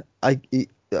man,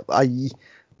 i.e.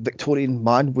 Victorian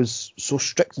man was so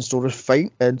strict and so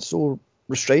refined and so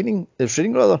restraining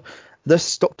rather.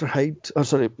 This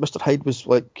Mr. Hyde was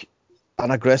like an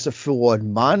aggressive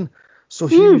full-on man, so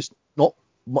he was not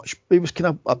much. He was kind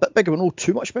of a bit bigger, but not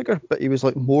too much bigger. But he was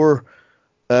like more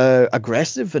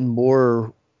aggressive and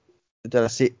more, did I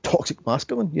say, toxic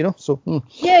masculine? So.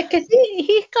 Yeah, because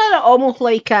he's got it almost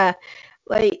like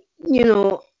you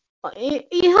know,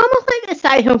 he's almost like the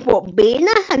size of what Bane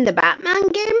is in the Batman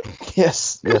game.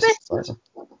 Yes. Exactly.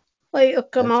 Like, oh,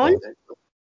 come on.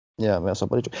 Yeah, that's a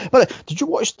bloody joke. But did you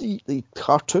watch the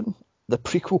cartoon, the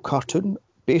prequel cartoon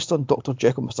based on Dr.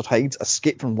 Jekyll and Mr. Hyde's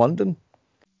Escape from London?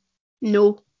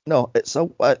 No. No, it's a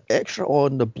extra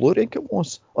on the Blu-ray, I think it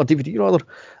was, or DVD rather.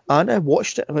 And I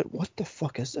watched it and I went, what the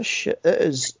fuck is this shit? It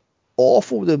is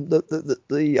awful.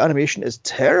 The animation is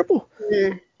terrible.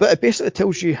 But it basically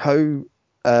tells you how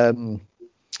Van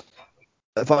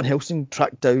Helsing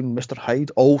tracked down Mr.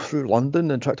 Hyde all through London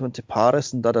and tracked him into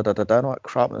Paris and and all that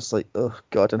crap. And it's like, oh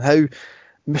god, and how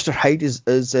Mr. Hyde is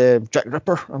Jack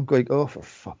Ripper. I'm going, oh, for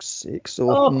fuck's sake. So,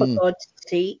 for God's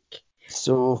sake.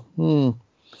 So,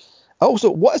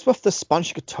 Also, what is with the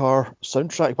Spanish guitar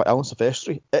soundtrack by Alan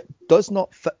Silvestri? It does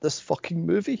not fit this fucking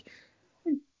movie.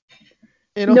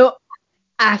 No,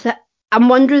 I'm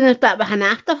wondering if that was an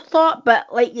afterthought, but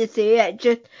like you say, it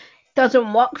just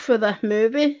doesn't work for the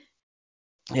movie.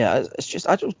 Yeah, it's just,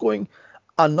 I was going,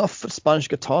 enough for Spanish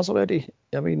guitars already.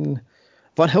 I mean,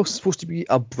 Van Helsing's supposed to be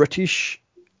a British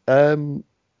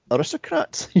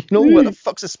aristocrat. Where the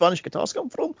fuck's the Spanish guitars come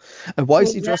from? And why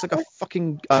is he dressed like a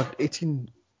fucking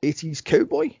 1880s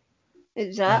cowboy?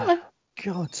 Exactly.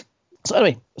 God. So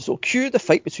anyway, cue the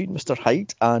fight between Mr.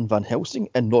 Hyde and Van Helsing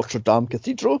in Notre Dame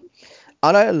Cathedral.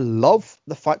 And I love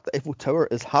the fact that Eiffel Tower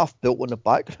is half built on the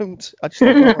background. I just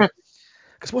love that.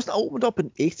 Because wasn't it opened up in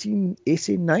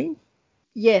 1889?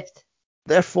 Yes.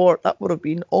 Therefore, that would have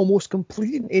been almost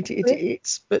complete in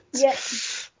 1888. But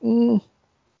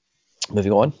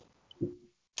moving on.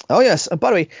 Oh yes, and by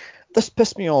the way, this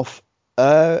pissed me off.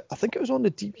 I think it was on the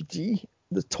DVD.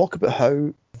 They talk about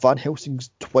how Van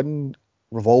Helsing's twin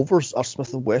revolvers are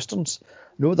Smith & Westerns.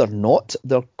 No, they're not.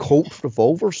 They're Colt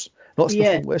revolvers, not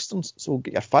Smith & Westerns. So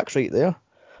get your facts right there.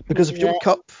 Because if you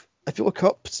look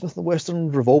up Smith &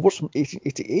 Wesson revolvers from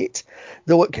 1888,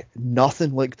 they look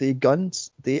nothing like the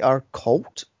guns. They are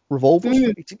Colt revolvers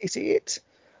from 1888.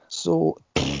 So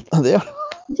there.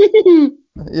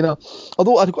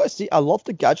 Although I've got to say, I love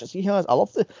the gadgets he has. I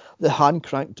love the hand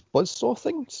cranked buzzsaw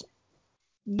things.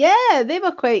 Yeah, they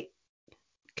were quite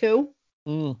cool.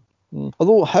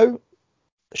 Although, how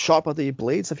sharp are the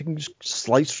blades? If you can just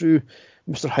slice through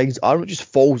Mr. Hyde's arm, it just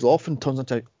falls off and turns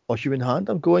into a human hand.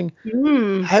 I'm going,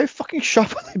 how fucking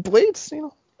sharp are the blades?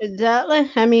 Exactly.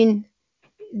 I mean,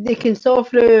 they can saw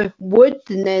through wood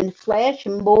and then flesh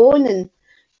and bone and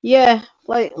Yeah,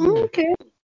 like, Mm. okay.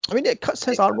 I mean, it cuts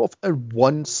his arm off in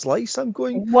one slice. I'm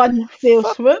going, One fell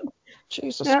fuck, swoop.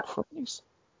 Jesus Yeah. Christ.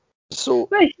 So,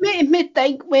 Well, it made me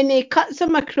think when he cuts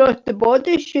him across the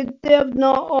body, should they have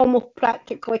not almost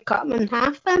practically cut him in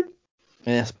half then?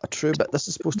 yes, true, but this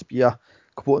is supposed to be a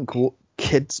quote-unquote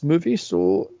kids movie,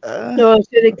 so... No, so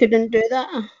they couldn't do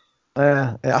that.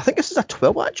 I think this is a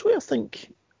 12, actually, I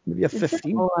think. Maybe a Is it?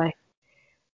 15. Oh, I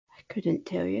couldn't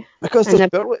tell you. Because I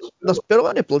never. there's barely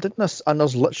any blood in this, and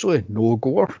there's literally no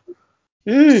gore.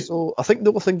 Mm. So I think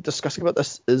the only thing discussing about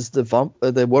this is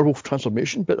the werewolf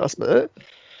transformation, but that's about it.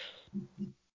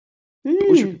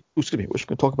 Which Mm. we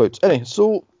can talk about. Anyway,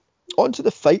 so onto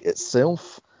the fight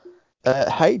itself.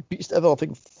 Hyde beats the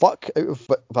ever-loving fuck out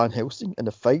of Van Helsing in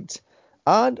the fight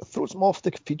and throws him off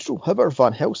the cathedral. However,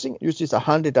 Van Helsing uses a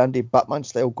handy-dandy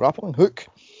Batman-style grappling hook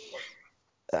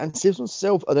and saves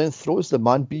himself and then throws the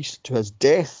man-beast to his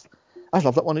death. I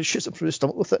love that one. He shoots him through the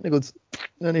stomach with it and he goes,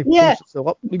 and then he pulls himself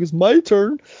up and he goes, my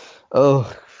turn.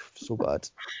 Oh, so bad.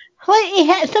 Like he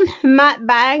hits him smack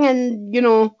bang and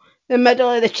the middle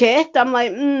of the chest. I'm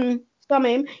like, some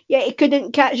him. Yeah, he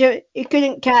couldn't catch it. He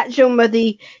couldn't catch him with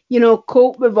the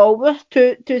Colt revolver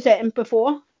two seconds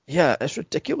before. Yeah, it's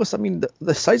ridiculous. I mean,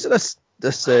 the size of this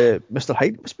Mr.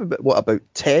 Hyde must be about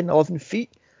 10, 11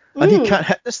 feet, and he can't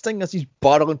hit this thing as he's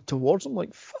barreling towards him.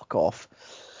 Like, fuck off.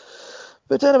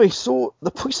 But anyway, so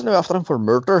the police are now after him for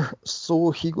murder,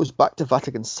 so he goes back to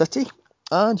Vatican City,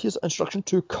 and he has instruction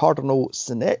to Cardinal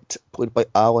Sinet, played by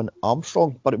Alan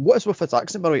Armstrong. But what is with his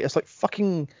accent, by the way? It's like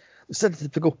fucking... Instead of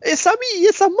people go, it's a me,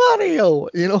 it's a Mario!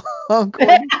 I'm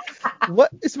going,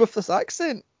 what is with this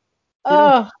accent?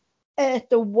 Oh, it's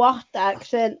the worst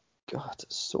accent. God,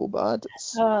 it's so bad.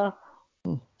 Oh.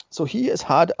 So he is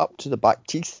had up to the back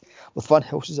teeth with Van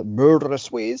Helsing's murderous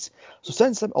ways, so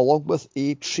sends him along with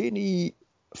a trainee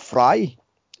Fry,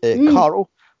 Carol,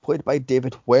 played by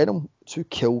David Wenham, to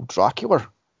kill Dracula.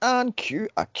 And cue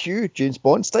a James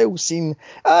Bond style scene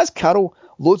as Carol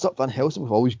loads up Van Helsing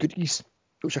with all his goodies,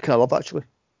 which I kind of love actually.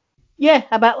 Yeah,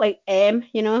 a bit like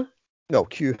No,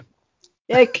 Q.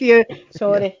 Yeah, Q.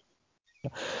 Sorry. Yeah.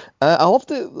 I love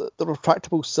the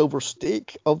retractable silver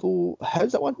stake, although how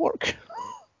does that one work?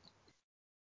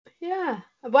 Yeah.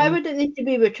 Why would it need to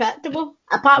be retractable?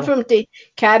 Apart from to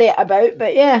carry it about,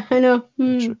 but yeah, I know.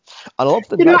 True. I love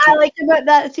the You know what I like about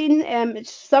that scene?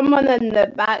 Someone in the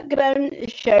background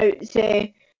shouts,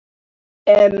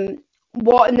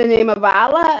 what in the name of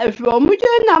Allah is wrong with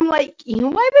you? And I'm like,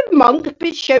 why would monks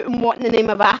be shouting what in the name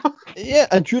of Allah? Yeah,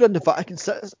 and you're in the Vatican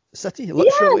City,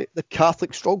 literally the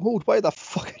Catholic stronghold. Why the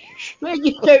fuck are you shouting? Why are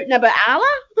you shouting about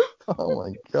Allah? Oh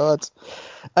my god.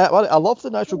 Well, I love the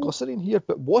nitroglycerine here,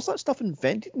 but was that stuff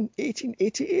invented in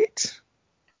 1888?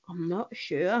 I'm not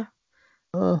sure.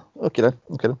 Okay then.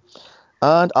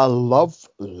 And I love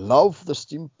the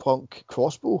steampunk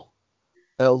crossbow,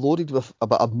 loaded with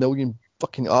about 1 million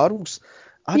fucking arrows.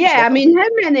 I mean,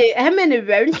 how many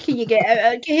rounds can you get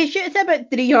out? He shoots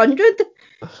about 300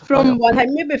 from one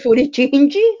hammer before he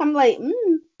changes. I'm like,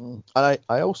 And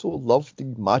I also love the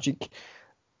magic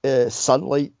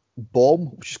sunlight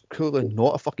bomb, which is clearly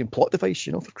not a fucking plot device,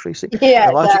 for Christ's sake. Yeah,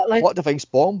 A magic exactly. plot device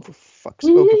bomb, for fuck's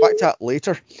sake. We'll get back to that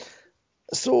later.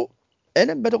 So, in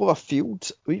the middle of a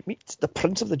field, we meet the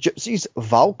Prince of the Gypsies,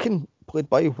 Valken, played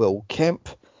by Will Kemp,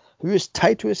 who is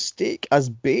tied to a stake as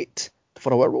bait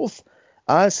for a werewolf,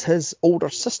 as his older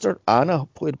sister, Anna,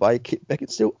 played by Kate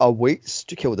Beckinsale, awaits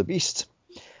to kill the beast.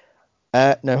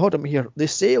 Now, hold on here. They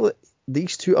say that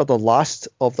these two are the last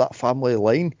of that family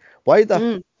line. Why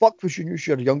the fuck would you use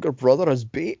your younger brother as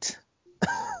bait?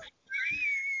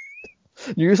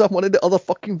 Use one of the other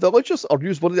fucking villagers, or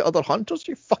use one of the other hunters,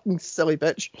 you fucking silly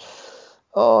bitch.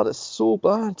 Oh, that's so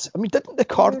bad. I mean, didn't the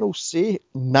Cardinal say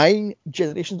 9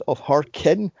 generations of her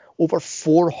kin over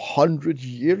 400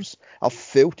 years have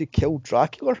failed to kill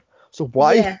Dracula? So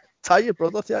why tie your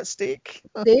brother to that stake?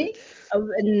 See? I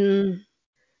mean,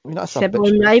 that's a Civil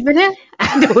bitch rivalry?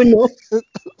 I don't know.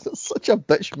 That's such a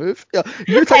bitch move. Yeah,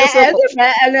 you tie yourself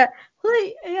up.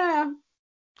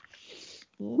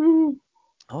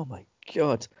 Oh my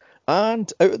god.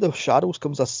 And out of the shadows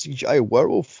comes a CGI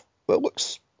werewolf. Well, it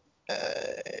looks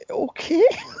okay.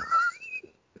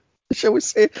 Shall we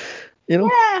say?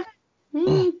 Yeah.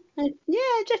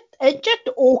 It's just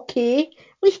okay. At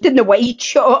least in the wide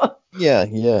shot. Yeah.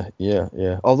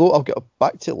 Although I'll get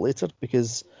back to it later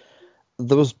because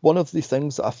there was one of the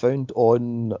things that I found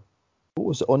on, what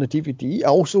was it, on the DVD,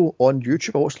 also on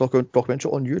YouTube. I watched a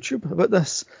documentary on YouTube about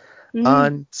this,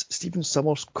 and Stephen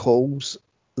Summers calls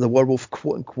the werewolf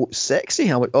quote unquote sexy.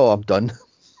 I'm like, oh, I'm done.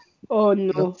 Oh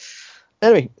no.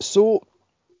 Anyway, so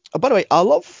by the way, I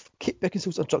love Kate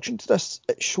Beckinsale's introduction to this,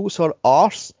 it shows her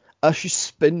arse as she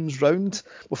spins round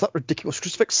with that ridiculous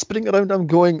crucifix spinning around. I'm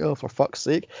going, oh, for fuck's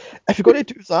sake. If you're going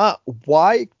to do that,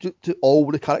 why do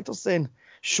all the characters then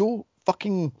show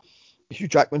fucking Hugh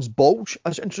Jackman's bulge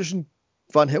as you're introducing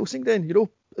Van Helsing then? You know,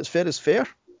 it's fair as fair.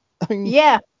 I mean,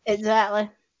 yeah, exactly.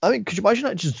 I mean, could you imagine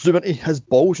that? Just zoom into his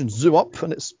bulge and zoom up,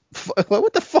 and it's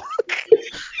what the fuck?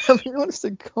 I mean, honest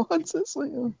to God, it's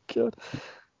like, oh God.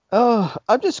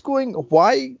 I'm just going,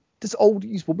 why does all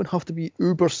these women have to be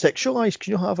uber sexualized?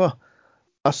 Can you have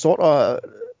a sort of,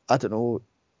 I don't know,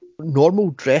 normal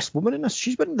dressed woman in this?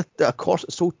 She's wearing a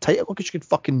corset so tight it looks like she could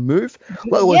fucking move,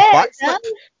 let alone backflip.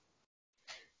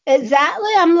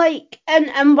 Exactly. I'm like,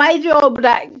 and why do all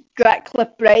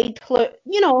Dracula bride look,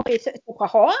 you know, it's super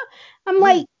hot? I'm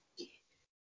like,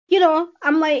 you know,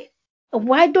 I'm like,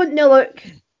 why don't they look?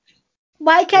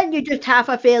 Why can't you just have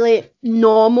a fairly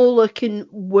normal looking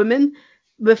woman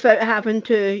without having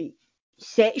to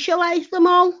sexualize them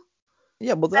all?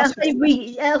 Yeah, well, that's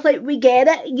it's like we get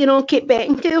it, you know, Kate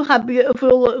Beckinsale, a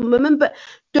beautiful looking woman, but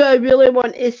do I really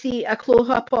want to see a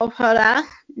close up of her ass?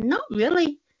 Not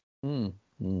really.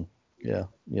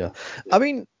 Yeah. I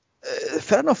mean,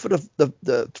 fair enough for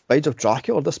the Brides of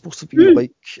Dracula. They're supposed to be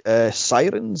like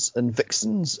sirens and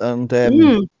vixens and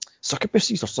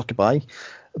succubuses or succubi,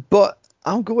 but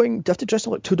I'm going, do you have to dress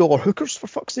them like $2 hookers for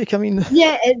fuck's sake? I mean,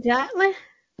 yeah, exactly.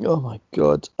 Oh my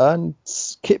God! And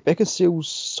Kate Beckinsale's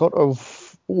sort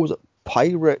of, what was it,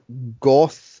 pirate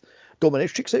goth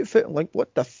dominatrix outfit? Like,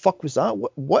 what the fuck was that?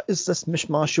 What is this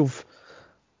mishmash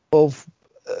of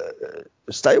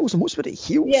styles? And what's with the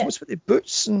heels? Yeah. What's with the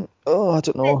boots? And I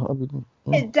don't know. I mean,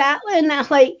 Exactly, and that's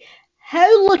like,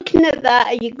 how looking at that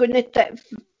are you going to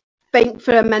think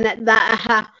for a minute that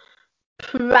a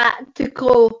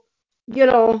practical, you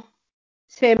know,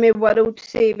 semi-world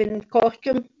saving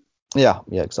costume? Yeah,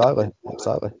 exactly.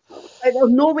 Like, there's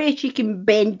no way she can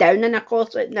bend down in a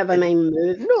corset, never mind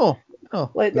move. No.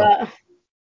 That.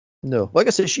 No. Like I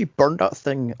said, she burned that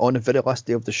thing on the very last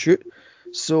day of the shoot.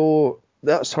 So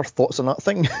that's her thoughts on that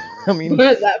thing. I mean,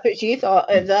 that's what she thought,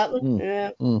 exactly.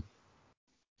 Yeah.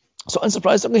 So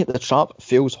unsurprisingly, the trap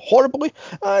fails horribly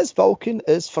as Vulcan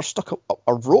is first stuck up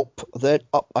a rope, then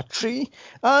up a tree,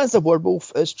 as the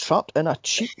werewolf is trapped in a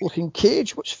cheap-looking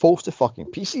cage which falls to fucking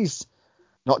pieces.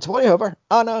 Not to worry, however,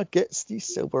 Anna gets the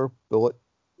silver bullet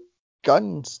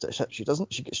guns. She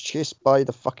doesn't. She gets chased by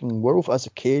the fucking werewolf as a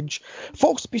cage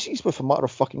falls to pieces with a matter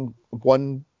of fucking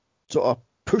one sort of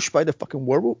push by the fucking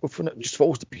werewolf and it just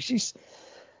falls to pieces.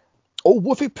 Old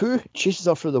Wolfie Pooh chases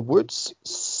her through the woods.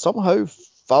 Somehow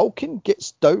Falcon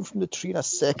gets down from the tree in a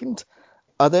second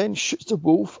and then shoots the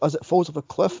wolf as it falls off a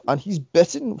cliff and he's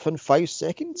bitten within 5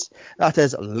 seconds. That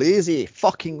is lazy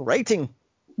fucking writing.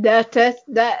 That is,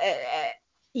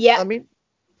 yeah. I mean,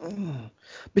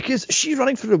 because she's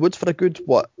running through the woods for a good,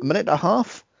 minute and a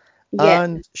half? Yeah.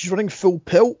 And she's running full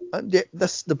pelt, and yet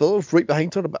the bullet's right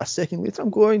behind her about a second later. I'm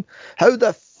going, how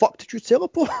the fuck did you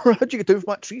teleport? How did you get down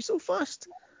from that tree so fast?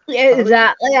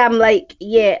 Exactly. I'm like,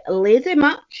 yeah, lazy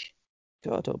much.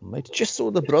 God almighty. Just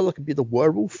so the brother could be the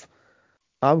werewolf.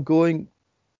 I'm going,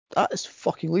 that is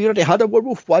fucking... You already had a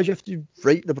werewolf. Why do you have to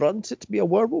write the brother to be a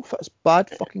werewolf? That's bad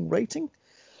fucking writing.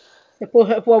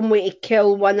 Suppose it's one way to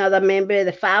kill one other member of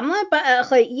the family, but it's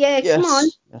like, come on.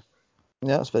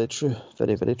 Yeah, that's very true.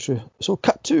 Very, very true. So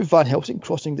cut to Van Helsing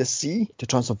crossing the sea to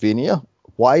Transylvania.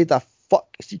 Why the fuck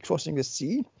is he crossing the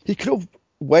sea? He could have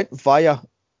went via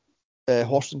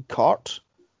horse and cart,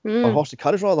 or horse and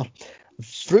carriage rather,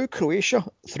 through Croatia,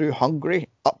 through Hungary,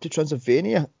 up to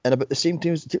Transylvania, and about the same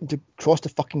time as to cross the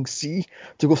fucking sea,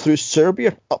 to go through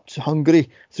Serbia, up to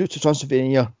Hungary, through to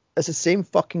Transylvania. It's the same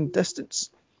fucking distance.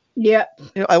 Yeah.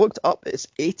 You know, I looked up, it's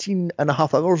 18 and a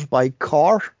half hours by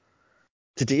car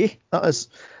today. That is,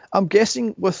 I'm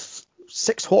guessing with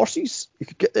 6 horses, you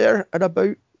could get there at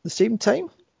about the same time.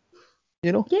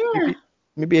 You know? Yeah.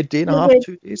 Maybe a day and a half,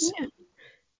 2 days.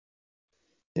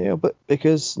 Yeah, but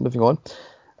because, moving on,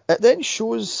 it then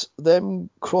shows them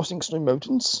crossing snowy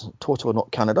mountains, totally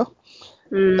not Canada,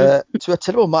 to a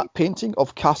terrible map painting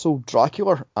of Castle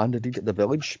Dracula and indeed the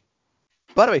village.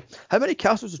 By the way, how many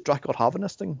castles does Dracula have in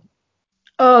this thing?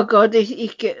 Oh God,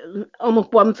 he's got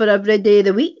almost one for every day of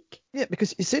the week. Yeah,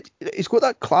 because he said he's got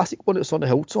that classic one that's on the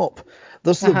hilltop.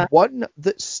 There's the one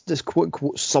that's this quote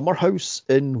unquote summer house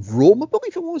in Rome, I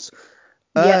believe it was.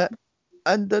 Yeah.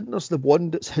 And then there's the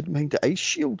one that's hidden behind the ice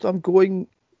shield. I'm going,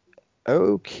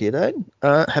 okay then.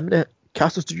 How many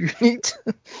castles do you need?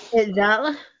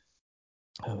 Exactly.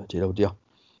 Oh dear.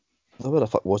 Where the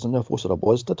fuck was in there? I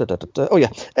was. Oh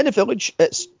yeah. In the village,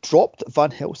 it's dropped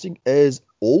Van Helsing is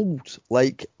old,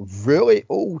 like really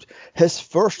old. His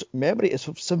first memory is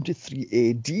from 73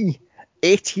 AD,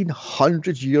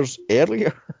 1800 years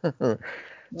earlier. Wow.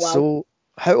 So,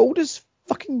 how old is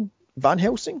fucking Van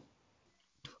Helsing?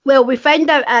 Well, we find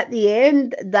out at the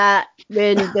end that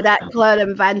when Dracula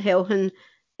and Van Helsing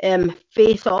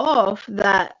face off,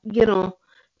 that,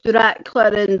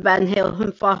 Dracula and Van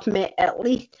Helsing first met at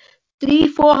least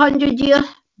 400 years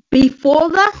before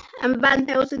this, and Van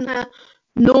Helsing had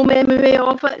no memory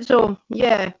of it. So,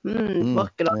 yeah,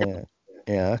 look it up.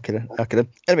 Yeah, accurate.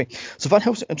 Anyway, so Van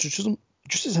Helsing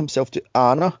introduces himself to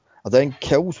Anna, and then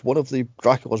kills one of the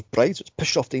Dracula's brides, which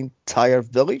pisses off the entire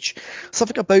village.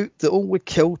 Something about they only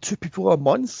kill 2 people a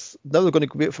month. Now they're going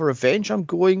to go out for revenge. I'm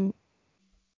going,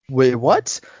 wait,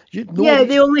 what?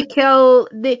 They only kill.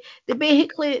 They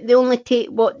basically they only take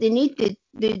what they need.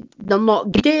 They're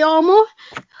not greedy almost.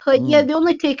 Like they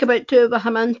only take about 2 of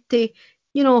a month to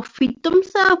feed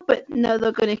themselves, but now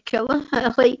they're going to kill her.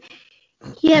 It's like,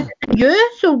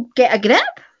 so get a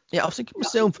grip. Yeah, I was thinking to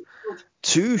myself,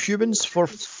 2 humans for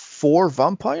 4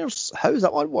 vampires? How does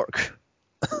that one work?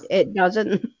 It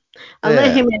doesn't.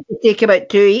 Unless you meant to take about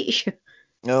 2 each.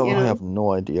 No, I have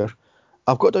no idea.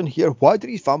 I've got down here, why do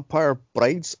these vampire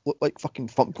brides look like fucking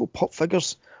Funko Pop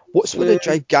figures? What's with the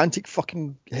gigantic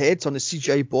fucking heads on the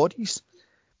CGI bodies?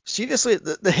 Seriously,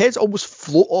 the heads almost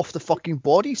float off the fucking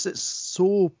bodies. It's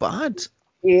so bad.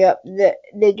 Yeah,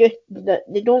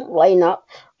 they don't line up.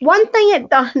 One thing it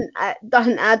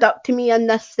doesn't add up to me in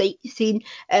this scene.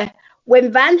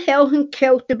 When Van Helsing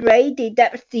killed the bride, he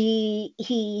dips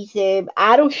his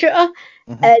arrow shooter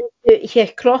and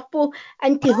his crossbow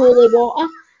into holy water,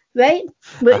 right?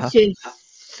 Which is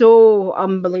so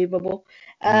unbelievable.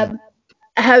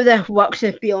 How this works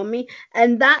is beyond me.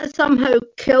 And that somehow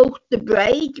killed the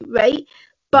bride, right?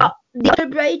 But the other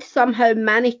bride somehow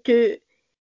managed to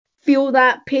feel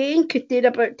that pain because they're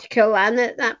about to kill Anna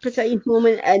at that precise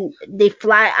moment, and they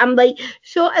fly. I'm like,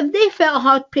 so if they felt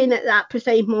hard pain at that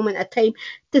precise moment of time,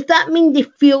 does that mean they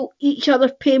feel each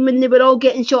other's pain when they were all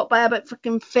getting shot by about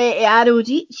fucking 30 arrows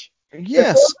each?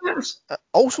 Yes.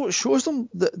 Also, it shows them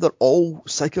that they're all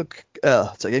psychically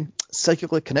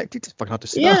connected. If I can have to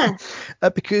say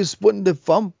that. Because when the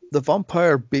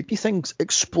vampire baby things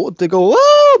explode, they go,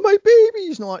 "Oh, my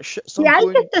babies!" and all that shit. So I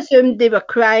just assumed they were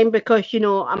crying because,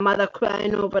 a mother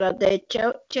crying over a dead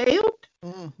child.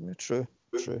 True.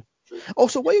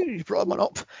 Also, why you brought that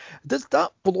up? Did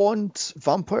that blonde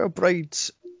vampire bride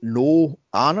know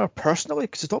Anna personally?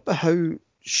 Because it's not about how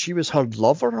she was her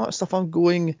lover and all that stuff. I'm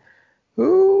going,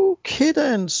 okay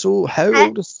then. So how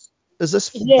old is this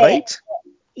bride?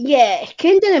 Yeah,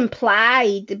 kind of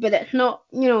implied, but it's not,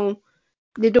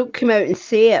 they don't come out and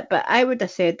say it, but I would have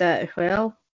said that as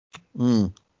well.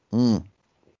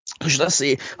 Should I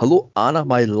say, hello, Anna,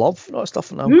 my love, and all that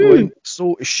stuff, and I'm going,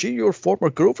 so is she your former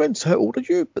girlfriend? So how old are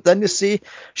you? But then they say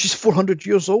she's 400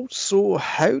 years old, so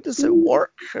how does it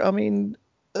work? I mean...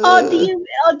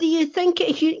 do you think,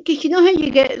 because you know how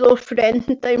you get those friends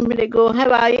in time where they go,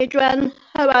 how are you, Joanne?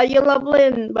 How are you, lovely,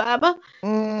 and whatever?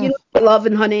 Love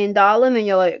and honey and darling, and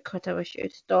you're like, God, I wish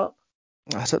you'd stop.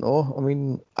 I don't know. I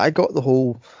mean, I got the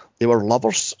whole they were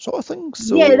lovers sort of thing.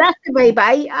 So yeah, that's the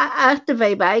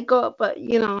vibe I got. But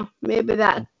maybe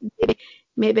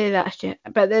that's just.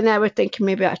 But then I was thinking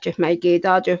maybe that's just my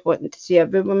gaydar just wanting to see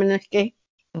every woman is gay.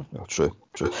 Oh, true.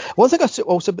 One thing I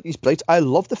also about these brides, I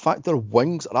love the fact their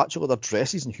wings are actually their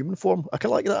dresses in human form. I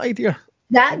kind of like that idea.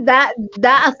 That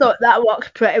I thought that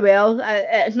works pretty well.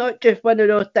 It's not just one of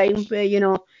those times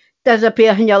where there's a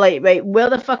pair and you're like, right, where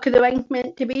the fuck are the wings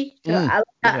meant to be? So I like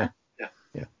that.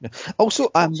 Yeah. Also,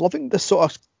 I'm loving this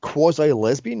sort of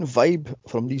quasi-lesbian vibe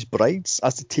from these brides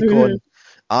as they take on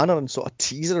Anna and sort of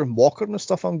tease her and mock her and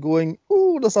stuff. I'm going,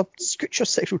 there's a scooch of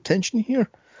sexual tension here.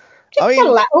 Just a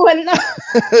little, isn't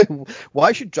there?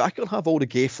 Why should Dracula have all the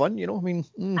gay fun? I mean,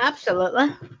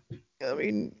 absolutely. I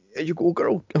mean, here you go,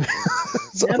 girl.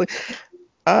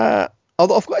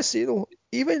 Although I've got to say though,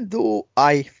 even though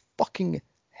I fucking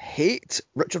hate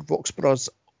Richard Roxburgh's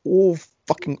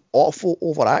fucking awful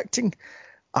overacting,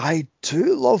 I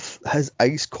do love his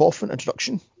ice coffin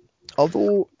introduction.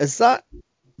 Although, is that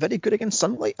very good against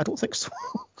sunlight? I don't think so.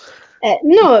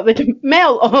 No, it would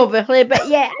melt obviously, but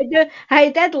yeah, I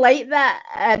did like that.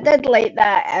 I did like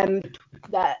that.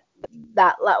 That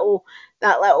little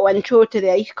intro to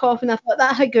the ice coffin. I thought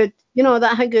that's a good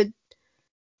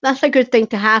thing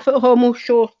to have. It almost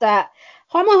shows that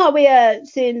almost a way of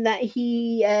saying that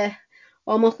he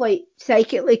almost like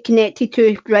psychically connected to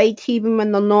his brides even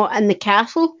when they're not in the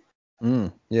castle.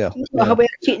 Yeah. A way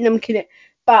of keeping them connected.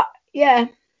 But yeah,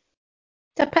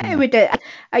 it's a pity we did.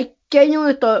 I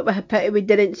genuinely thought it was a pity we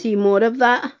didn't see more of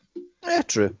that. Yeah,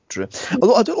 true.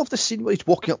 Although I do love the scene where he's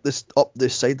walking up the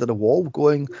side of the wall,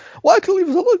 going, "Why can't we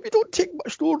leave us alone? We don't take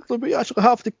much more than we actually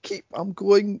have to keep." I'm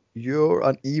going, "You're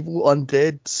an evil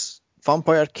undead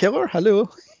vampire killer. Hello."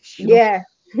 You know? Yeah.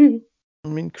 I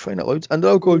mean, crying out loud. And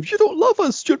they'll go, "You don't love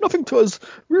us. You're nothing to us.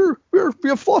 We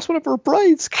have lost one of our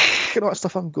brides." And all that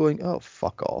stuff. I'm going, "Oh,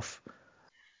 fuck off."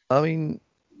 I mean,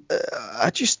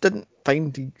 I just didn't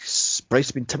find the Bryce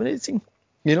to be intimidating.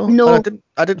 You know, No, and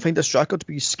I didn't find this Draco to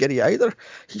be scary either.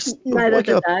 He's neither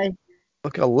did I.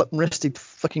 like a lip-wristed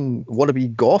fucking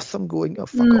wannabe goth. I'm going, "Oh,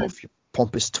 fuck Mm. off, you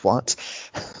pompous twat."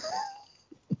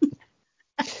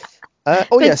 Oh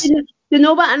But yes. you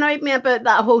know what annoyed me about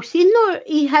that whole scene though?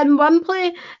 He had one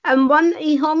play and one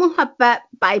he almost a bit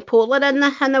bipolar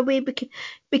in a way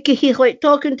because he's like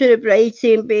talking to the bride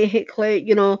saying basically,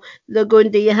 you know, they're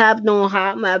going, "Do you have no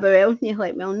heart, whatever else?" And he's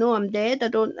like, "Well, no, I'm dead. I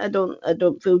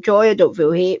don't feel joy, I don't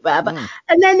feel hate, whatever." Mm.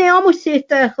 And then he almost says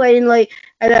the line like,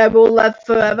 "And I will live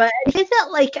forever." And he says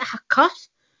it like a cuss,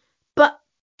 but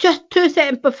just 2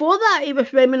 seconds before that he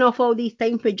was rhyming off all these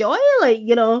times for joy, like,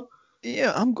 you know.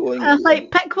 Yeah, I'm I going. was like,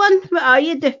 pick one. What are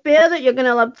you? Despair that you're going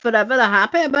to live forever. They're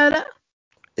happy about it.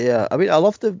 Yeah, I mean, I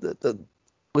love the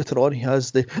later on he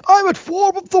has the "I'm at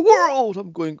war with the world."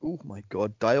 I'm going, "Oh my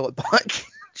god, dial it back."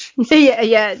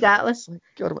 yeah, exactly. It's like,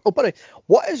 God, oh, but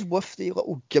what is with the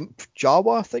little gimp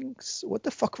Jawa things? What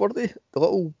the fuck were they? The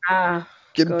little Ah,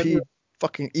 God. gimpy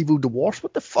fucking evil dwarfs?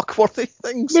 What the fuck were they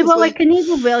things? They It's were like, like an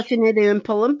evil version of the Oompa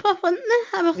Loompa, weren't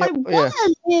they? I was yep, like,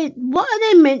 yeah. what are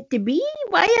they meant to be?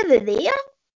 Why are they there?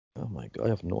 Oh my god, I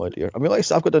have no idea. I mean, like I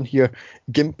said, I've got down here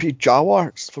Gimpy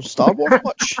Jawa from Star Wars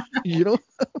much, you know?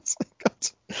 It's like, God.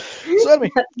 So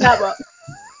anyway, that what?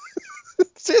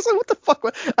 seriously, what the fuck?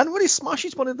 And when he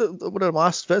smashes one of the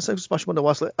last fists, he smashes one of the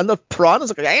last, and the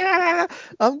piranhas are going, "Ah!"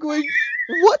 I'm going,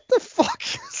 what the fuck?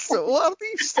 So what are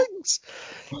these things?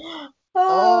 Oh,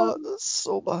 Oh, that's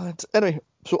so bad. Anyway,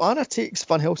 so Anna takes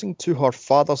Van Helsing to her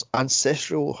father's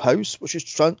ancestral house, which is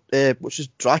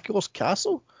Dracula's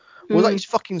castle. Was that hmm. his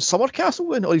fucking summer castle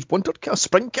then, or his winter castle,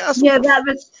 spring castle? Yeah, that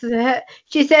was.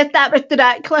 She said that was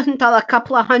Dracula until a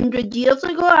couple of 100 years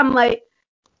ago. I'm like,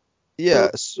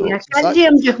 Yeah, so so yeah, I can't see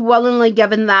him just willingly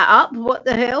giving that up. What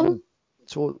the hell?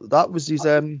 so that was his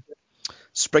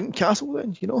spring castle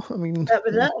then, you know. I mean, That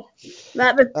was yeah. it.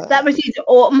 That was Uh, that was his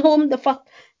autumn home. The first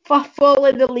fall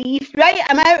of the leaves. Right,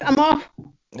 I'm out. I'm off.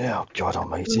 yeah, oh God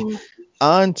Almighty. Mm.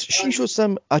 And she shows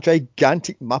him a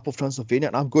gigantic map of Transylvania,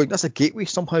 and I'm going, that's a gateway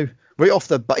somehow, right off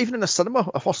the bat. Even in the cinema,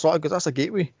 I first saw it, because that's a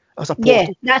gateway, that's a Yeah,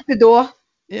 portal. that's the door.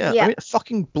 Yeah, I Yeah. mean, it's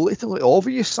fucking blatantly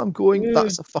obvious. I'm going, Mm.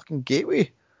 that's a fucking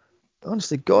gateway.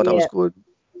 Honestly, God, I was Yeah. going,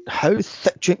 how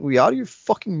thick jink we are, you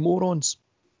fucking morons.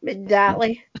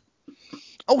 Exactly.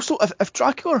 Also, if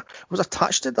Dracula was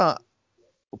attached to that,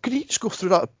 could he just go through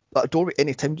that doorway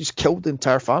any time, just kill the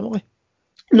entire family?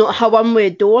 Not a one-way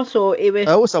door, so it was.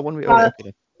 I always had one way. All right, Uh,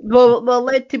 okay then. we're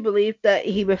led to believe that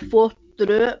he was forced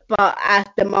through it, but as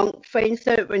the monk finds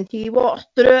out when he walks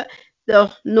through it,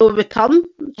 there's no return,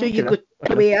 so Okay you then. go Okay the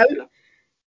then. way out.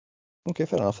 Okay,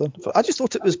 fair enough then. I just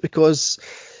thought it was because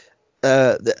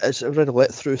it's already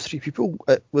let through 3 people.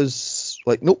 It was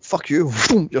like, nope, fuck you,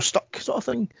 you're stuck, sort of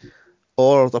thing.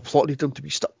 Or the plot needed them to be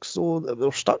stuck, so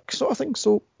they're stuck, sort of thing.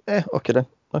 So, okay then.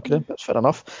 Okay then, that's fair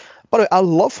enough. But I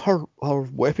love her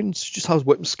weapons. She just has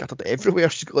weapons scattered everywhere.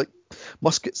 She's got like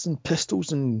muskets and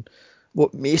pistols and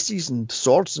maces and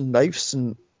swords and knives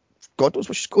and God knows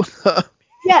what she's going at.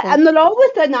 Yeah, and they're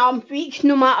always in arm's reach,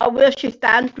 no matter where she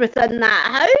stands within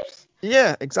that house.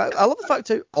 Yeah, exactly. I love the fact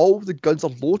how all the guns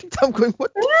are loaded. I'm going,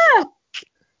 what the Yeah.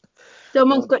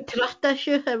 Someone's fuck? got trust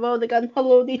issues and all the guns are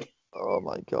loaded. Oh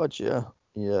my god, yeah.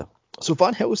 Yeah. So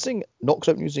Van Helsing knocks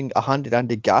out using a handy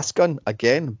dandy gas gun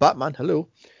again. Batman, hello.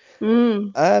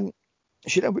 Mm. Um,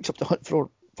 she then wakes up to hunt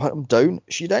him down.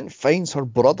 She then finds her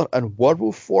brother in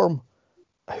werewolf form,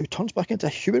 who turns back into a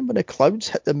human when the clouds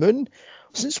hit the moon.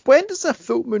 Since when does a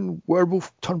full moon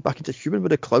werewolf turn back into human when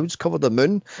the clouds cover the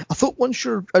moon? I thought once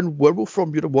you're in werewolf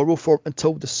form, you're in werewolf form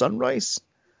until the sunrise.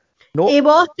 No. He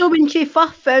was, so when she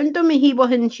first found him, he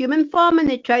was in human form and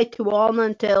they tried to warn her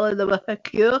and tell her there was a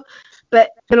cure.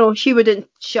 But, you know, she wouldn't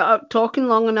shut up talking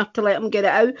long enough to let him get it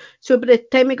out. So by the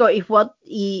time he got his word,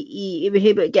 he was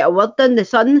able to get a word in. The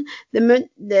sun had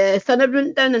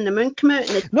went down and the moon came out.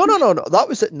 And No, no, no, no. That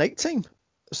was at night time.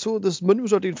 So this moon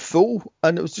was already full,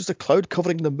 and it was just a cloud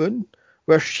covering the moon,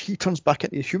 where he turns back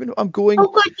into a human. I'm going, oh,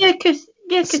 God, yeah, because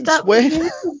since that was when?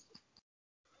 beautiful.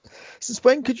 Since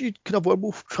when could a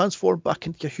werewolf transform back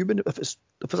into a human if it's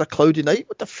a cloudy night?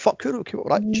 What the fuck? Who came up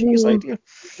with that genius idea?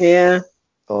 Yeah.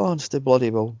 Oh, honestly, bloody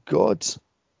well, God.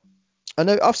 And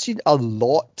now I've seen a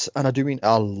lot, and I do mean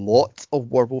a lot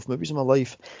of werewolf movies in my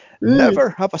life. Mm. Never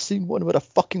have I seen one where a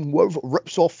fucking werewolf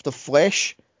rips off the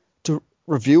flesh to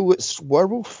reveal its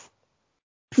werewolf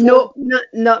form. No,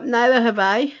 neither have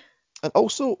I. And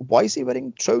also, why is he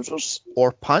wearing trousers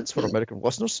or pants for American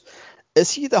listeners?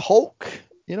 Is he the Hulk?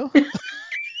 You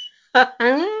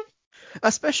know?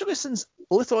 Especially since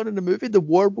later on in the movie, the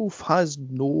werewolf has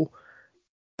no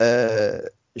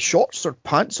shorts or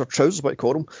pants or trousers, what you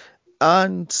call them.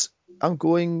 And I'm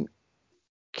going,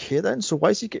 okay then, so why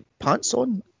does he get pants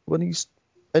on when he's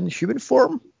in human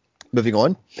form? Moving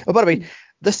on. Oh, by the way,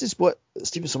 this is what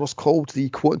Stephen Summers called the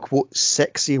quote-unquote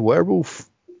sexy werewolf.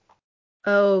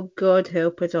 Oh, God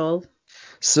help us all.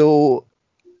 So,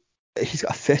 he's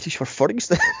got a fetish for furries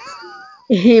then.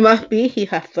 He must be.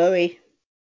 He's a furry.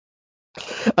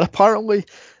 And apparently,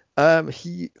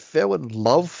 he fell in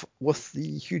love with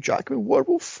the Hugh Jackman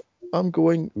werewolf. I'm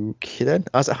going, okay then.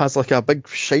 As it has like a big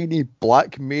shiny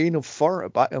black mane of fur at the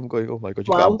back, I'm going, oh my god,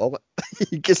 you got a mullet.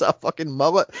 He gets a fucking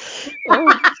mullet.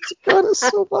 Oh god, it's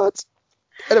so bad.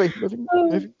 Anyway,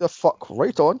 moving the fuck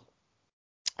right on.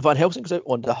 Van Helsing goes out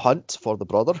on the hunt for the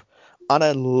brother, and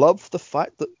I love the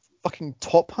fact that fucking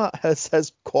Top Hat has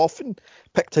his coffin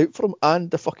picked out for him and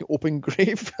the fucking open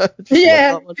grave.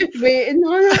 Yeah, just waiting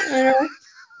on it. I know.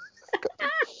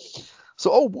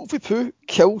 So Wolfie Pooh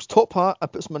kills Top Hat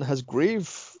and puts him in his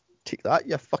grave. Take that,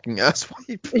 you fucking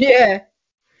asswipe. Yeah.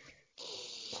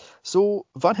 So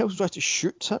Van Helsing tries to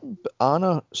shoot him, but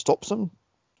Anna stops him,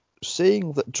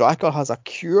 saying that Dracula has a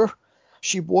cure.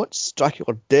 She wants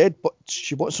Dracula dead, but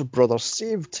she wants her brother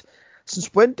saved.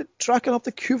 Since when did Dracula have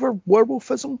the cure for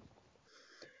werewolfism?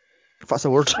 If that's a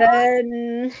word.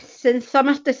 Since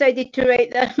Summers decided to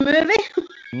write this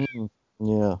movie.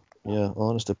 Yeah.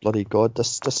 Honest to bloody God,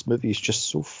 this movie is just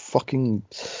so fucking.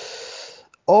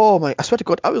 Oh my! I swear to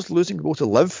God, I was losing the will to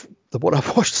live the more I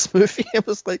watched this movie. I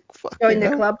was like, fucking Join the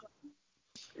hell. club.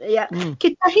 Yeah.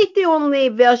 Because he's the only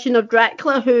version of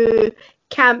Dracula who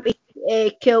can't be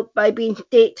killed by being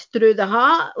staked through the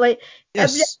heart. Like,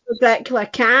 every other Dracula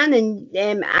can, and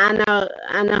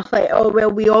Anna's like, oh, well,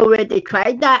 we already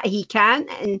tried that. He can't.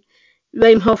 And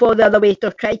Reinhoff, all the other ways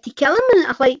have tried to kill him. And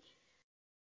it's like,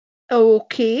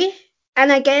 okay.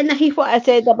 And again, here's what I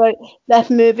said about this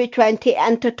movie trying to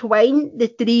intertwine the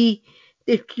three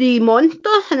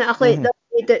monsters. And it's like,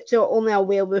 that's only a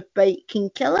werewolf bite can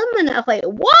kill him. And it's like,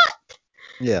 what?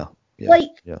 Yeah. Like,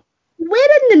 where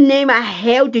in the name of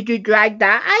hell did you drag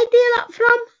that idea up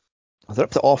from? They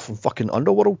ripped it off from fucking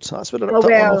Underworld. That's where they ripped Oh,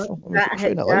 well, off from. that's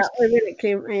exactly where it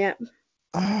came from. Yeah.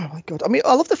 Oh my god. I mean,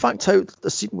 I love the fact how the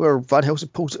scene where Van Helsing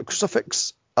pulls out a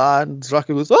crucifix and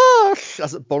Dracula goes, ah,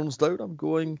 as it burns down. I'm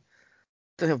going,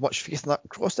 didn't have much faith in that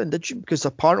cross then, did you? Because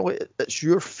apparently it's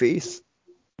your faith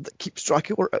that keeps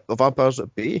Dracula, the vampires,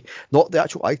 at bay, not the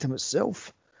actual item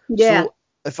itself. Yeah. So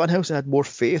if Van Helsing had more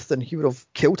faith, then he would have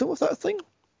killed him with that thing.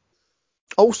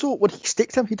 Also, when he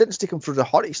staked him, he didn't stake him through the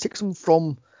heart. He stakes him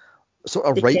from sort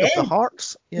of right of the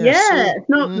hearts. Yeah, so, it's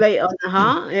not right on the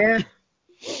heart. Yeah.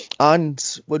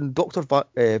 And when Victor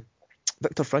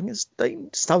Frankenstein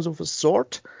stabs him with his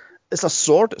sword, it's a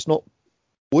sword. It's not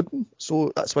wooden,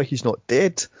 so that's why he's not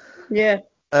dead. Yeah.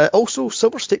 Also,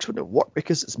 silver stakes wouldn't work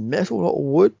because it's metal, not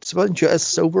wood. So it is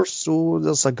silver, so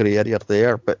there's a grey area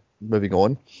there. But moving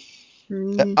on,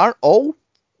 aren't all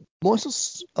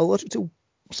monsters allergic to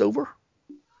silver?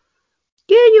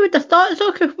 Yeah, you would have thought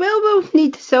so. Because werewolves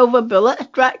need silver bullets.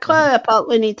 Dracula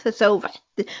apparently needs a silver,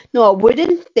 no, a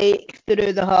wooden stake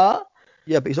through the heart.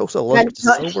 Yeah, but he's also allergic to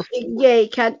silver. Yeah, he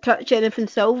can't touch anything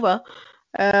silver.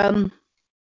 Moving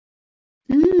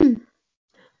on.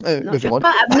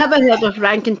 I've never heard of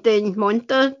Frankenstein's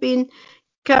monster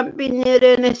can't be near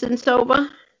anything silver.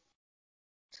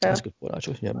 So. That's a good point,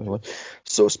 actually. Yeah, moving on.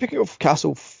 So speaking of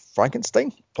Castle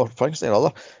Frankenstein, or Frankenstein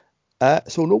rather,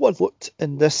 so no one looked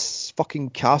in this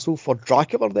fucking castle for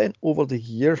Dracula then over the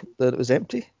year that it was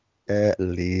empty.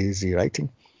 Lazy writing.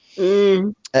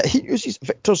 He uses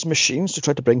Victor's machines to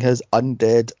try to bring his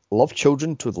undead love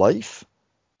children to life.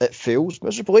 It fails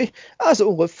miserably, as it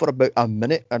will live for about a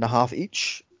minute and a half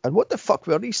each. And what the fuck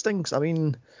were these things? I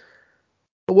mean,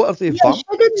 what are they?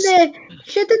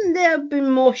 Shouldn't they have been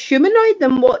more humanoid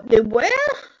than what they were?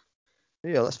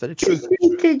 Yeah, that's very true. They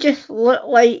seem to just look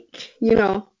like,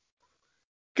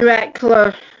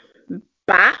 Dracula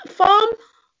bat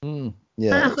form.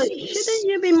 Yeah. Shouldn't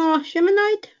you be more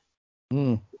humanoid?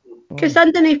 Because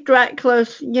underneath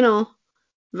Dracula's,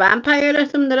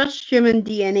 vampirism, there is human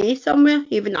DNA somewhere,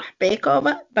 even a speck of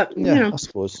it. But I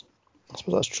suppose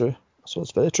that's true. So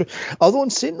it's very true. Although in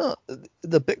saying that,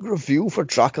 the big reveal for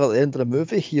Dracula at the end of the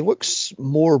movie, he looks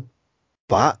more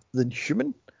bat than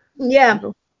human. Yeah. You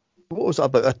know? What was that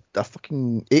about? A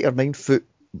fucking 8 or 9 foot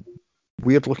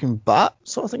weird looking bat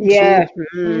sort of thing? Yeah.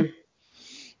 So,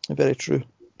 very true.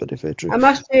 Very, very true. I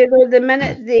must say though, the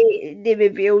minute they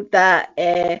revealed that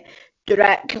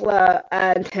Dracula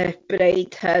and his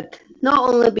bride had not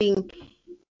only been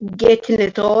getting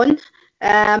it on,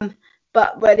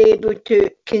 but were able to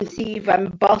conceive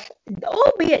and birth,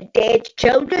 albeit dead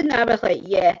children, I was like,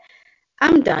 yeah,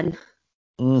 I'm done.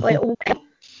 Like, okay,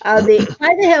 are they?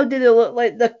 Why the hell do they look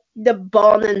like the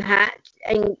born and hatch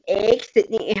and eggs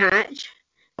that need to hatch?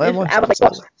 I was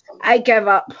like, I give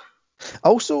up.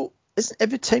 Also, isn't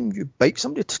every time you bite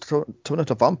somebody to turn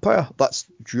into a vampire, that's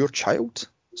your child?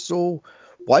 So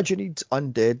why do you need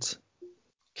undead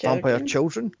vampire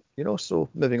children? You know. So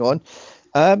moving on.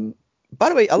 By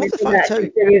the way, I love the fact how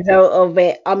the result of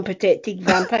unprotected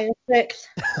vampire sex.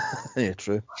 Yeah,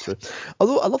 true.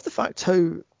 Although I love the fact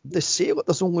how they say like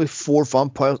there's only 4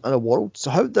 vampires in the world.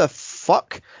 So how the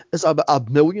fuck is there about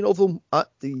 1 million of them at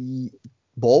the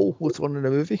ball later on in the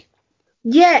movie?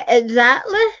 Yeah,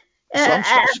 exactly. So I'm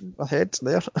scratching my head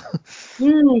there.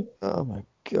 Oh my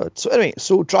god. So anyway,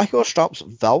 so Dracula straps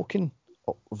Vulcan,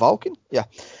 to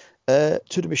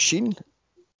the machine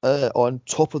on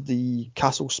top of the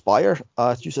castle spire,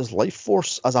 uses life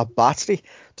force as a battery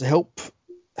to help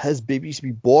his babies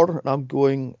be born. And I'm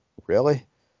going, really?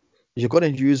 You're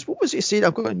going to use, what was he saying?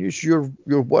 I'm going to use your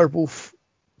werewolf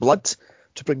blood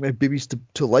to bring my babies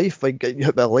to life, like get you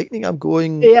hit by lightning. I'm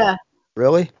going, yeah,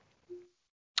 really?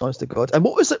 Honest to God. And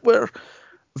what was it where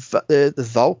the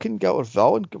Vulcan guy, or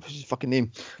Valen, what was his fucking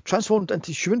name, transformed into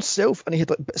his human self, and he had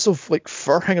like bits of like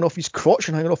fur hanging off his crotch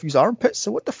and hanging off his armpits?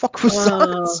 So what the fuck was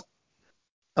that?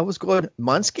 I was going,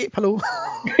 Manscaped, hello.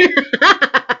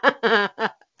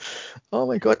 Oh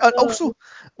my god. And also,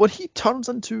 when he turns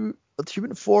into a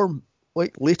human form,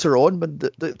 like later on, when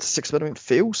the experiment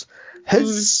fails,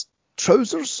 his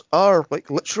trousers are like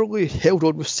literally held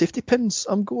on with safety pins.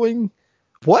 I'm going,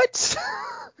 what?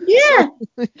 Yeah.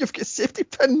 You've got safety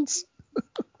pins.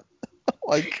 Oh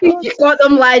my god. You got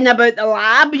them lying about the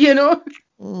lab, you know.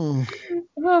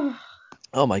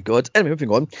 Oh my god. Anyway, moving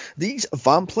on. These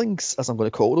vamplings, as I'm going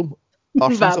to call them,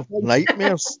 are things of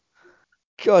nightmares.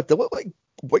 God, they look like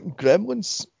white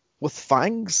gremlins with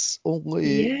fangs,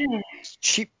 only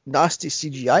cheap, nasty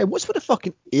CGI. What's with the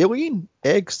fucking alien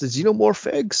eggs, the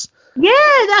xenomorph eggs? Yeah,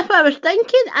 that's what I was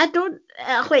thinking. I don't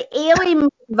like alien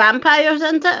vampires,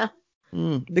 isn't it?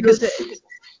 Because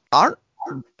aren't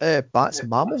bats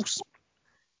mammals?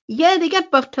 Yeah, they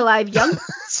get birth to live young.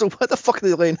 So why the fuck are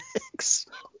they laying eggs?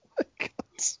 Oh my god.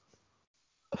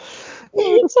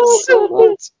 This is so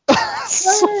mad.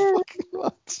 So fucking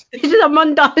mad.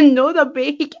 Someone doesn't know the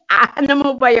basic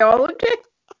animal biology.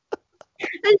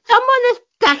 And someone is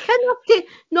dick enough to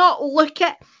not look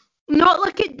at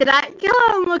Dracula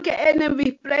and look at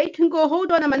Enemy Bride and go,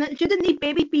 hold on a minute, shouldn't these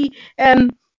babies be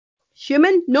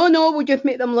human? No, we'll just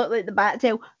make them look like the bat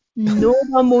tail. No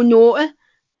one will notice.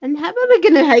 And how are we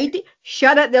going to hide it?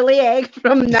 Shut it, they'll lay eggs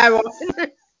from now on.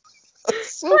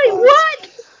 So like, bad. what?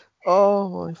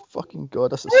 Oh my fucking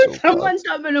god, this is so Someone bad.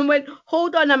 coming and went,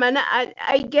 hold on a minute,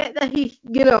 I get that he's,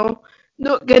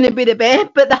 not going to be the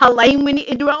best, but the line we need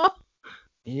to draw.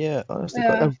 Yeah, honestly.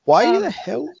 And why the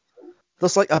hell?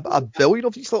 There's like a billion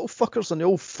of these little fuckers and they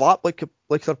all flap like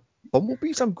they're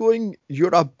bumblebees. I'm going,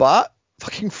 you're a bat?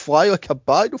 Fucking fly like a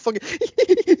bat? Don't fucking...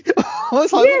 I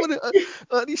was like,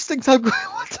 these things, I'm going,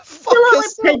 what the fuck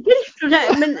is that?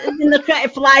 Pigeons when they're trying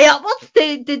to fly upwards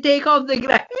to take off the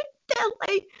ground.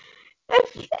 Like,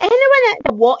 if anyone had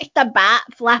to watch the bat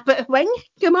flap its wings,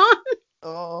 come on.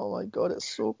 Oh my god, it's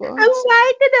so bad. And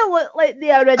why did it look like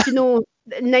the original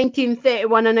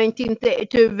 1931 and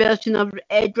 1932 version of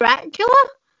Dracula?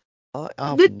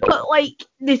 They look like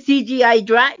the CGI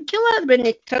Dracula when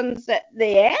it turns at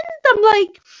the end. I'm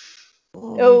like,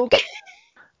 okay.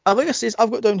 Like I says,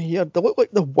 I've got down here, they look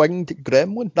like the winged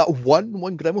gremlin. That one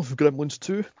gremlin from Gremlins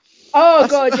 2. Oh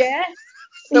god, yeah.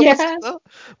 Yeah.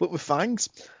 But with fangs.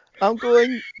 I'm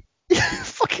going,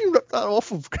 fucking rip that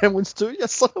off of Gremlins 2, you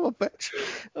son of a bitch.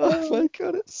 Oh my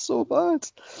god, it's so bad.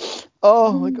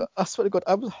 Oh my god, I swear to god,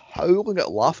 I was howling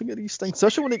at laughing at these things.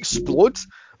 Especially when they explode,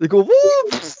 they go,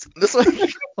 it's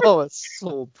like, oh, it's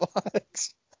so bad.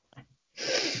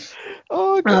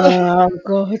 Oh god. Oh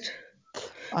god.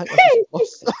 I just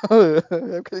lost.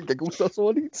 I'm gonna giggle that's all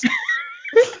I need.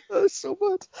 That's so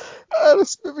bad.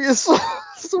 This movie is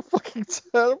so fucking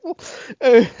terrible.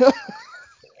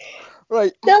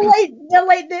 Right. They're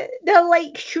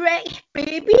like Shrek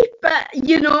baby, but if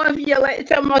you let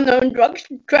someone on drugs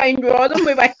try and draw them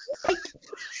with a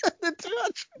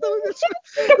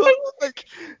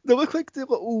They look like the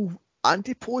little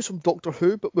anti-pose from Doctor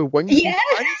Who, but with wings Yeah.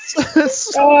 and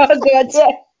fans. Oh god,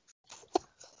 yeah.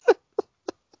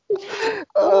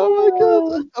 Oh my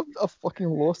god, I've fucking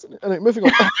lost it. Anyway, moving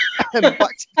on.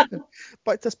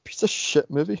 back to this piece of shit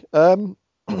movie.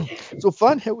 So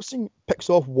Van Helsing picks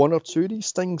off one or two of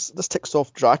these things. This ticks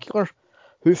off Dracula,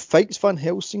 who fights Van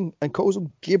Helsing and calls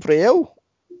him Gabriel.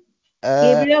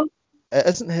 Gabriel?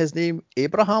 Isn't his name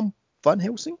Abraham Van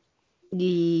Helsing?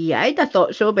 Yeah, I'd have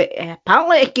thought so, but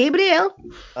apparently it's Gabriel.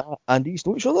 And these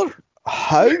know each other.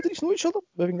 How do these know each other?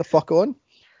 Moving the fuck on.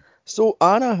 So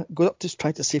Anna goes up to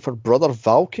try to save her brother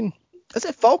Valken. Is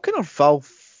it Valken or Val?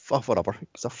 Whatever.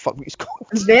 It's a fuck what he's called.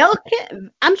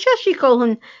 Velkan? I'm sure she called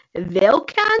him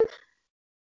Velkan.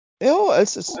 Oh, I've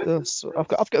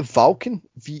got Valken,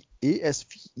 Vasve,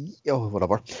 or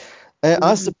whatever.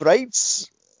 As the brides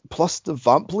plus the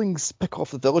vamplings pick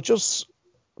off the villagers.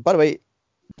 By the way,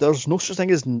 there's no such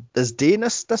thing as day in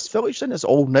this village. Then it's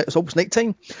almost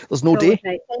nighttime. There's no day.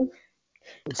 Nighttime.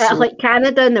 So, It's like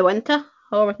Canada in the winter,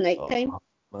 always nighttime. Oh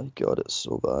my god, it's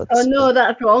so bad. Oh no,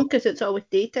 that's wrong because it's always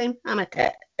daytime. I'm a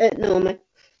tit. No, man.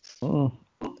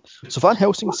 So Van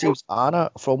Helsing saves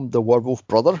Anna from the werewolf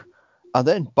brother, and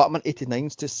then Batman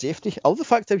 89's to safety. I love the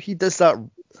fact how he does that.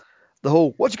 The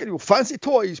whole "what you get your fancy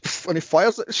toys," and he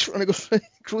fires it and it goes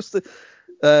across the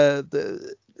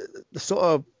sort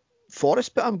of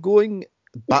forest bit. I'm going,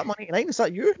 Batman 89. Is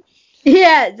that you?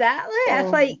 Yeah, exactly.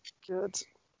 It's like good.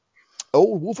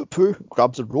 Old Wolf at Pooh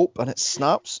grabs a rope and it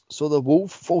snaps, so the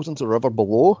wolf falls into the river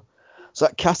below. So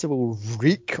that castle will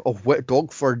reek of wet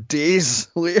dog for days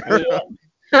later.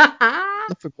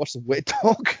 Nothing worse than wet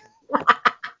dog.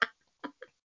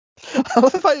 I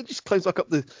love the fact he just climbs back up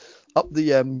the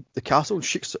castle and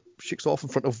shakes off in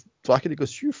front of Dracula. He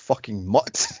goes, "You fucking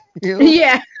mutt." You know?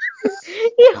 Yeah.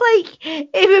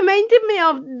 It reminded me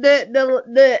of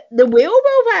the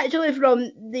werewolf actually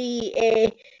from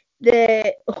the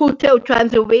Hotel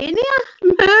Transylvania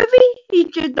movie.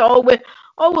 He just always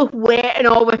wet and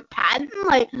always panting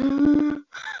like.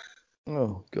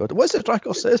 Oh god, what is it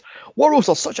Dracula says? Werewolves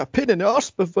are such a pain in the arse,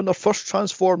 but when they're first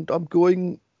transformed, I'm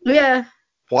going. Yeah.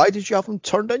 Why did you have them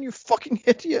turned in, you fucking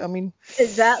idiot? I mean.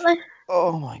 Exactly.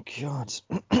 Oh my god.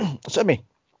 So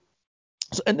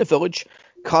in the village,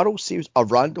 Carol saves a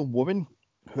random woman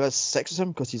who has sex with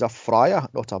him because he's a friar,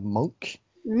 not a monk.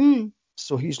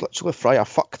 So he's literally a friar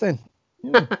fuck then.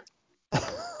 God,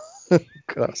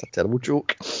 that's a terrible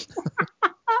joke.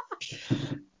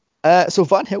 So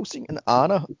Van Helsing and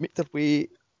Anna make their way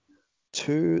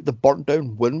to the burnt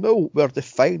down windmill where they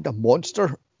find a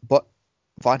monster, but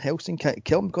Van Helsing can't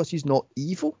kill him because he's not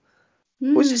evil.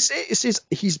 What does he say? It says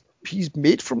he's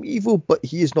made from evil, but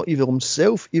he is not evil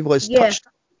himself. Evil has touched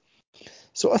him.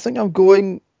 So I think I'm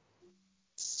going,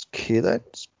 okay then.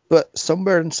 But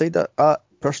somewhere inside that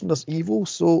person is evil,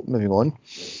 so moving on.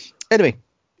 Anyway,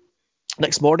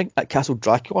 next morning at Castle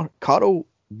Dracula, Carl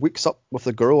wakes up with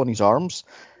the girl on his arms,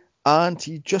 and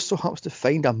he just so happens to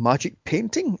find a magic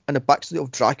painting in the backstory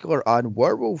of Dracula and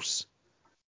werewolves.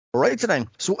 Right then.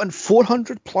 So in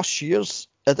 400 plus years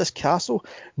at this castle,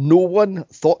 no one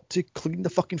thought to clean the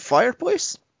fucking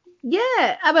fireplace.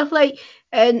 Yeah, I was like,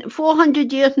 in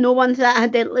 400 years, no one's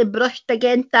accidentally brushed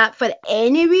against that for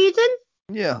any reason.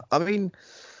 Yeah, I mean,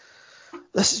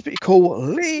 this is what you call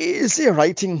lazy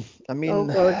writing. I mean, oh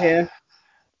god, yeah.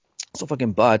 So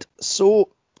fucking bad. So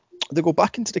they go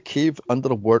back into the cave under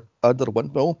the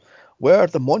windmill where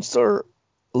the monster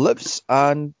lives,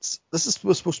 and this is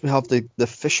supposed to have the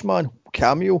fishman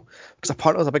cameo because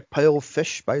apparently there's a big pile of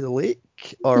fish by the lake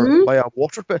or by a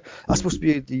water, but that's supposed to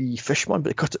be the fishman, but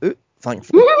they cut it out,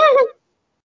 thankfully.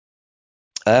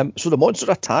 So the monster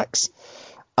attacks,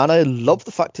 and I love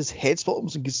the fact his head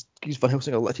splits and gives Van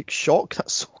Helsing an electric shock.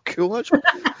 That's so cool, actually.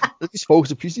 He just falls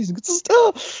to pieces and goes,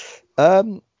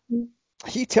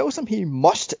 he tells him he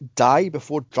must die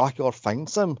before Dracula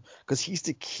finds him because he's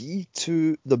the key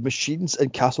to the machines in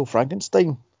Castle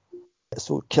Frankenstein.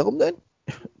 So kill him then.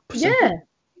 Yeah.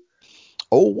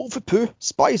 Oh, Wolf of Pooh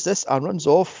spies this and runs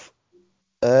off.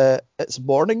 It's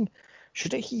morning.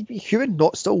 Shouldn't he be human,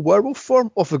 not still werewolf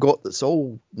form? Oh, I forgot it's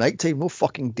all nighttime, no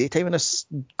fucking daytime in this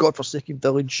godforsaken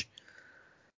village.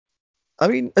 I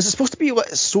mean, is it supposed to be like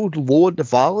so low in the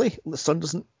valley the sun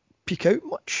doesn't peek out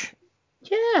much?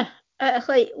 Yeah. It's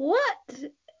like, what?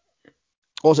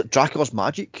 Or is it Dracula's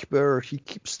magic where he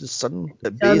keeps the sun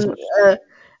at bay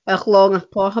as long as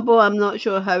possible. I'm not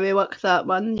sure how he works that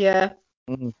one, yeah.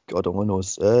 God only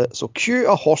knows. So cue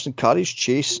a horse and carriage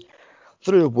chase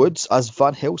through the woods as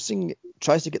Van Helsing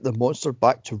tries to get the monster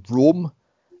back to Rome.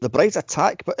 The brides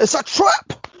attack, but it's a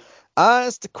trap!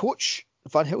 As the coach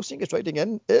Van Helsing is riding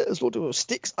in, it is loaded with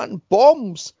stakes and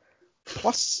bombs.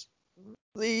 Plus,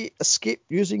 they escape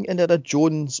using Indiana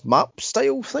Jones map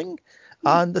style thing.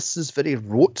 And this is very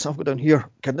rote. I've got down here,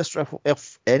 can this riff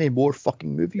off any more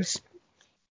fucking movies?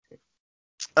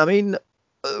 I mean,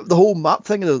 the whole map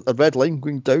thing, the red line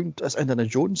going down, is Indiana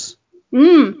Jones.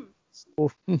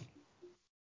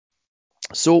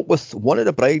 So with one of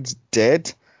the brides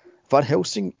dead, Van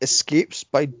Helsing escapes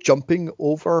by jumping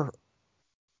over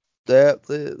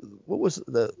the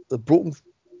broken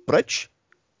bridge.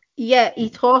 Yeah,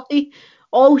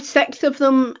 all 6 of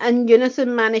them in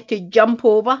unison managed to jump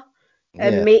over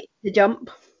and make the jump.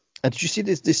 And did you see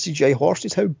the CGI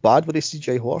horses? How bad were the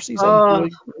CGI horses? Oh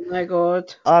my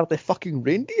god. Are they fucking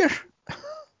reindeer?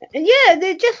 Yeah,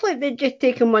 they're just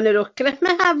taking one of those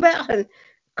Christmas habits and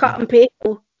cut and paste.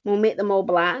 We'll make them all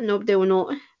black. Nobody will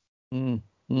notice.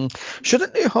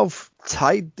 Shouldn't they have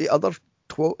tied the other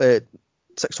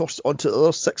 6 horses onto the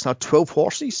other 6 and had 12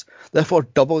 horses, therefore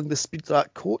doubling the speed of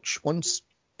that coach once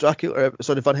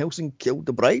Van Helsing killed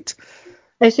the bride?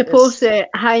 I suppose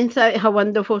hindsight is a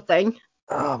wonderful thing.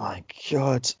 Oh my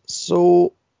god.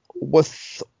 So,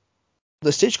 with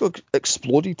the stagecoach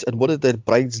exploded and one of the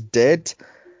brides dead,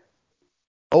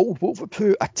 old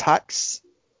Wolfapoo attacks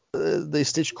the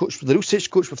stagecoach, the real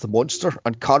stagecoach with the monster,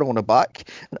 and Carol on the back,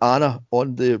 and Anna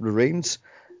on the reins,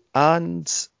 and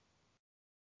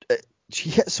she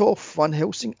hits off Van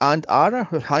Helsing and Anna,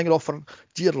 who are hanging off for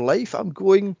dear life. I'm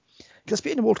going, could this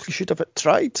be any more cliche if it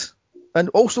tried? And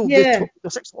also, the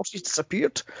 6 horses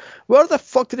disappeared. Where the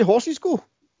fuck did the horses go?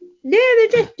 Yeah, they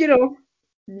just,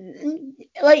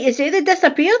 like you say, they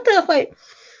disappeared. They're like,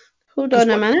 hold on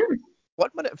a minute. 1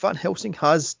 minute Van Helsing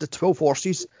has the 12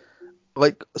 horses,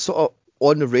 like, sort of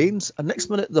on the reins, and next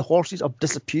minute the horses have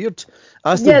disappeared.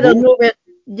 They're nowhere.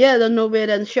 Yeah, they're nowhere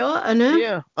in shot. I know.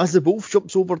 Yeah, as the wolf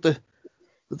jumps over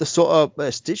the sort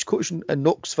of stagecoach and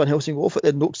knocks Van Helsing off it,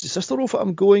 then knocks his sister off it.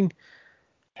 I'm going,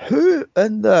 who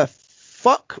in the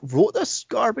fuck wrote this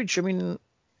garbage? I mean, who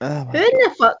in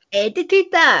the fuck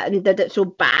edited that and did it so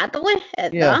badly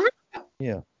at that?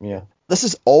 Yeah. This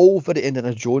is all very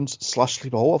Indiana Jones / Sleepy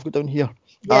Hollow I've got down here.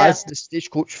 Yeah. As the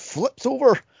stagecoach flips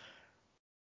over.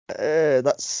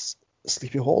 That's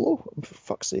Sleepy Hollow, for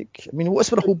fuck's sake. I mean, what's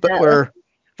the whole bit where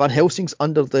Van Helsing's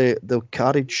under the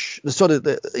carriage,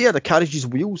 the carriage's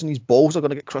wheels, and his balls are going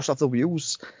to get crushed off the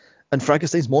wheels, and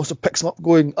Frankenstein's monster picks him up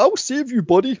going, I'll save you,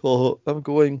 buddy. I'm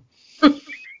going,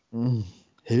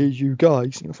 hey, you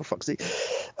guys, for fuck's sake.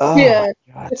 Oh,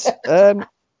 God.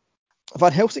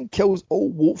 Van Helsing kills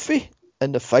old Wolfie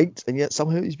in the fight, and yet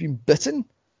somehow he's been bitten.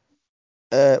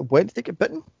 When did they get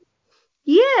bitten?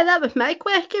 Yeah, that was my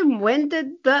question. When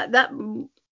did that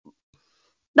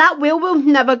werewolf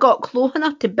never got close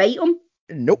enough to bite him?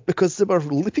 Nope, because they were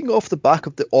leaping off the back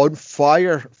of the on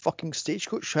fire fucking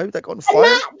stagecoach. How did that got on fire?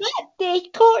 And that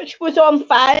stagecoach was on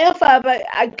fire for about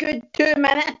a good 2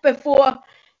 minutes before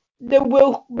the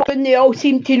wolf, when they all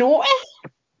seemed to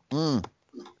notice.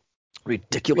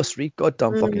 Ridiculous,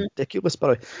 goddamn fucking ridiculous,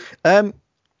 Barry.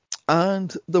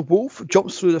 And the wolf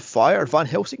jumps through the fire. Van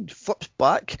Helsing flips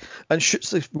back and shoots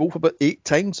the wolf about 8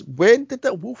 times. When did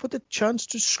that wolf have the chance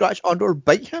to scratch under or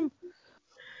bite him?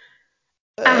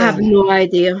 I have no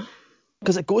idea.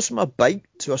 Because it goes from a bite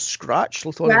to a scratch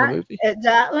later on in the movie.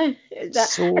 Exactly.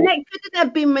 So, and it couldn't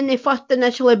have been when they first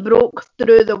initially broke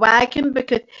through the wagon,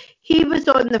 because he was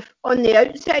on the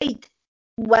outside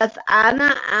with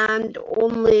Anna, and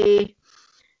only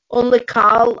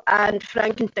Carl and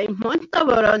Frankenstein monster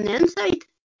were on the inside.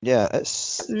 Yeah,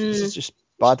 this is just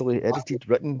badly edited,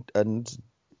 written, and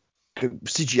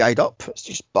CGI'd up. It's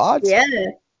just bad. Yeah.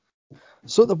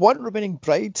 So the one remaining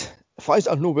bride flies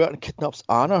out of nowhere and kidnaps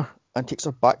Anna and takes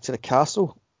her back to the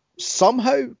castle.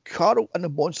 Somehow, Carol and the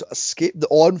monster escape the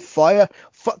on fire,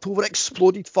 flipped over,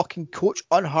 exploded fucking coach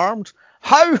unharmed.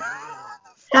 How?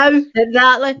 How?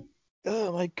 Exactly.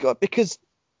 Oh my god, because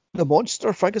the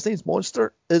monster, Frankenstein's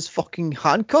monster, is fucking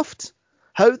handcuffed.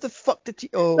 How the fuck did he...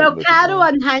 Oh, well, Carol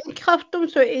unhandcuffed him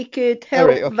so he could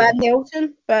help Van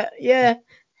Helsing, but yeah,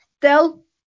 still.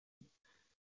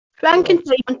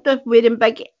 Frankenstein monster wearing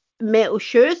big metal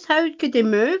shoes. How could he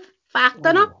move fast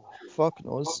enough? Fuck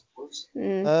knows.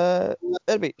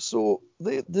 Anyway, so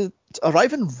they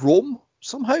arrive in Rome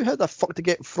somehow. How the fuck to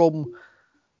get from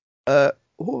where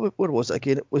was it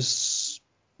again? It was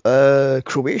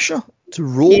Croatia to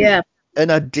Rome in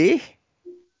a day,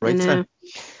 right now.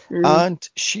 And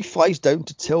she flies down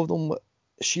to tell them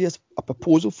she has a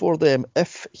proposal for them.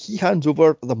 If he hands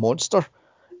over the monster,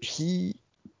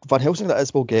 Van Helsing, that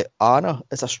is, will get Anna.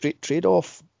 It's a straight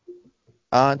trade-off.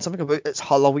 And something about it's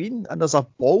Halloween and there's a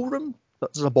ballroom.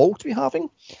 There's a ball to be having.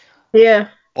 Yeah.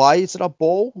 Why is there a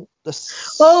ball?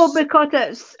 Because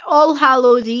it's All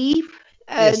Hallows Eve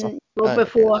and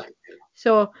before.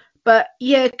 So, but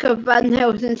yeah, because Van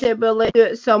Helsing said, well, let's do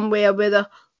it somewhere where there are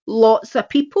lots of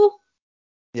people.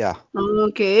 Yeah.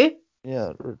 Okay.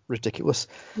 Yeah, ridiculous.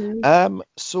 Mm.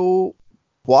 So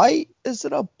why is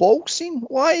there a ball scene?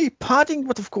 Why padding?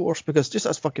 But of course, because just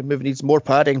this fucking movie needs more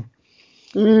padding.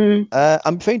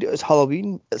 I'm finding it's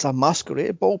Halloween. It's a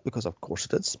masquerade ball because of course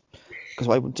it is. Because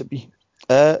why wouldn't it be?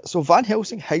 So Van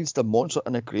Helsing hides the monster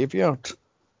in a graveyard.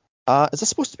 Is this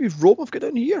supposed to be Rome? I've got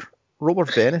down here. Rome or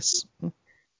Venice?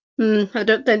 I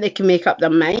don't think they can make up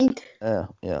their mind. Yeah.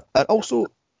 And also,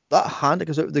 that hand that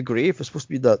goes out of the grave is supposed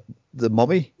to be the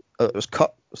mummy. It was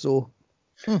cut, so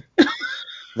there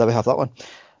we have that one.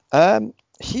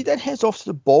 He then heads off to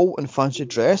the ball in fancy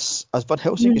dress, as Van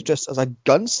Helsing is dressed as a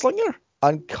gunslinger,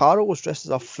 and Carol was dressed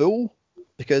as a fool,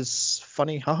 because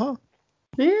funny, haha.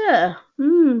 Yeah.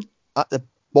 At the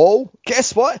ball,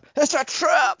 guess what? It's a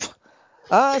trap!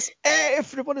 As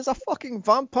everyone is a fucking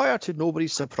vampire, to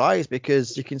nobody's surprise,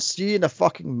 because you can see in the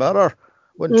fucking mirror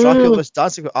when Dracula is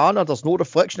dancing with Anna, there's no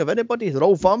reflection of anybody. They're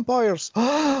all vampires.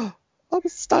 I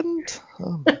was stunned.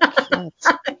 Oh my god.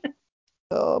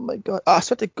 Oh my god. I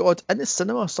swear to God, in the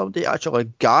cinema, somebody actually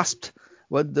gasped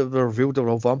when they revealed they were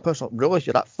all vampires. Really?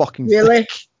 You're that fucking Really?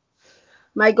 thick?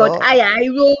 My god, I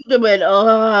rolled them and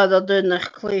they're doing this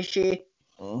cliche.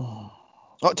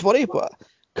 Not to worry, but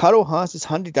Carol has his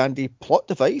handy dandy plot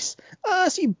device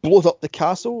as he blows up the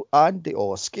castle and they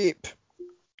all escape.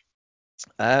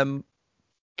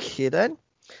 Okay then.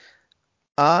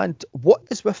 And what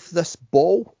is with this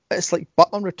ball? It's like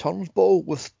Batman Returns ball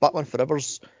with Batman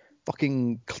Forever's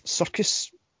fucking circus.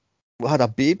 We had a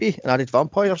baby and added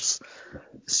vampires.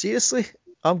 Seriously,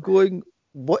 I'm going.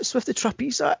 What's with the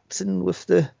trapeze act and with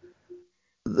the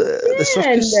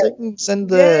circus things and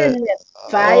the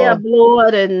fire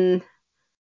blower and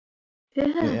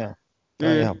yeah. I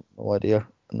have no idea.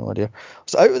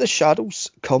 So out of the shadows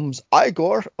comes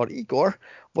Igor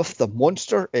with the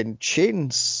monster in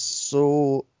chains.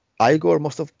 So Igor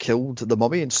must have killed the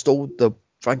mummy and stole the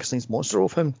Frankenstein's monster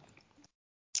off him.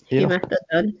 He must have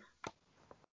done.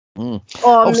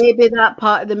 Or maybe that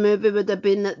part of the movie would have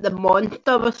been that the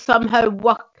monster was somehow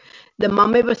the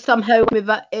mummy was somehow with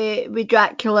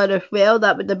Dracula as well.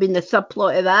 That would have been the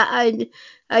subplot of that.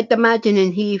 I'd imagine,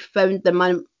 and he found the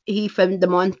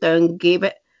monster and gave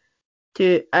it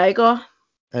to Igor.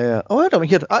 I don't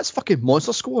hear that's fucking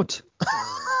Monster Squad.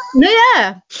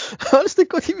 Yeah. Honestly,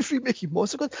 God, he was remaking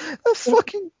Monster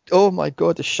Squad. Oh my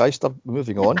God, the shyster.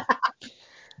 Moving on.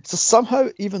 So somehow,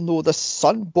 even though the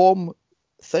sun bomb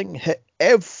thing hit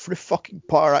every fucking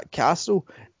part of that castle,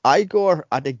 Igor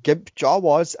and the Gimp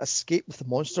Jawas escaped with the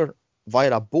monster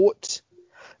via a boat.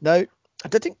 Now,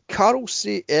 didn't Carol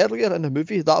say earlier in the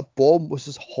movie that bomb was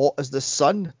as hot as the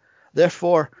sun?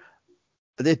 Therefore,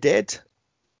 are they dead?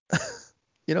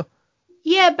 You know?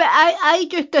 Yeah, but I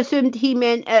just assumed he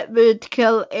meant it would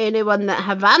kill anyone that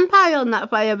had vampire, and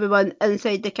that's why everyone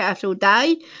inside the castle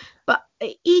died. But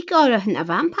Igor isn't a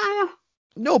vampire.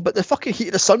 No, but the fucking heat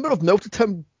of the sun would have melted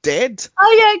him dead.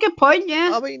 Oh yeah, good point,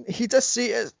 yeah. I mean, he does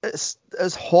say it's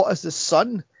as hot as the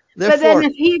sun. Therefore, but then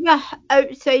if he were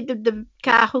outside of the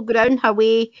castle ground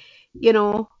away,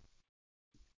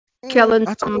 killing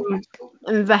some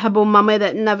invisible mummy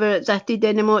that never existed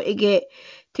anymore to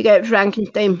get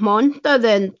Frankenstein's monster,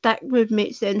 then that would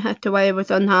make sense as to why he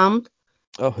was unharmed.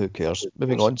 Oh, who cares?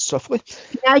 Moving on swiftly.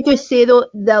 Can I just say though,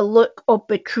 the look of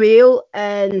betrayal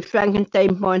in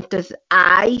Frankenstein's monster's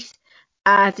eyes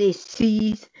as he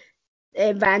sees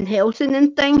Van Helsing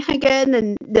and thing again,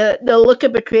 and the look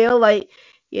of betrayal, like,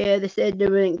 yeah, they said they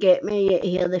wouldn't get me, yet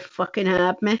here they fucking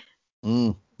have me.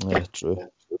 Yeah, true.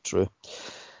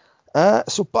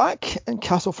 So back in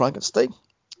Castle Frankenstein,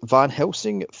 Van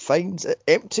Helsing finds it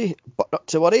empty, but not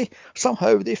to worry.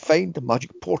 Somehow they find the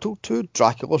magic portal to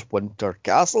Dracula's winter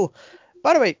castle.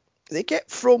 By the way, they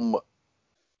get from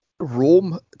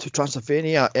Rome to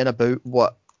Transylvania in about,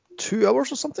 2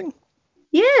 hours or something?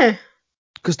 Yeah.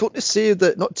 Because don't they say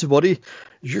that, not to worry,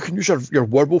 you can use your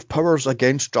werewolf powers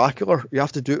against Dracula. You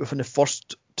have to do it within the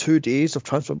first 2 days of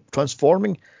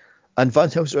transforming. And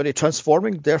Van Helsing's already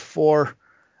transforming, therefore...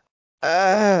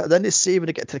 then they say when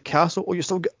they get to the castle, you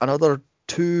still get another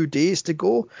 2 days to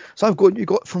go. So you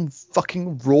got from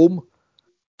fucking Rome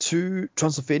to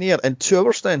Transylvania in 2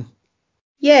 hours then.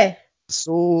 Yeah.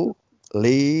 So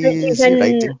lazy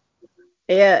writing.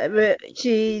 Yeah, but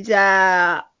she's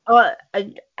a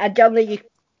journey you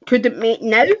couldn't make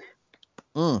now.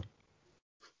 Yeah,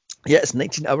 it's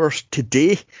 19 hours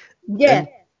today. Yeah.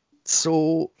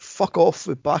 So fuck off.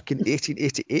 We're back in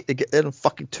 1888 to get there in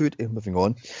fucking 2 days. Moving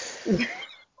on.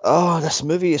 Oh, this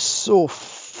movie is so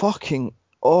fucking...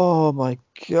 Oh my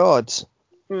god.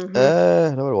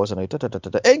 Mm-hmm. No, it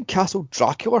wasn't. In Castle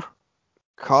Dracula,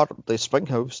 the spring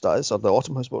house, that is, or the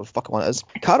autumn house, whatever the fuck one it is,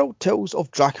 Carol tells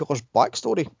of Dracula's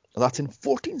backstory. That in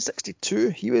 1462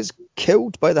 he was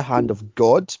killed by the hand of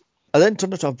God, and then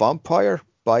turned into a vampire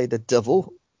by the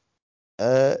devil.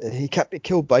 He can't be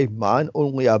killed by man,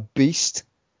 only a beast.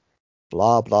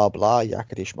 Blah blah blah,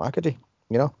 yakety schmackety,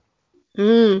 you know.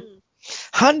 Mm.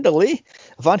 Handily,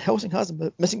 Van Helsing has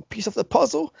a missing piece of the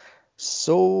puzzle,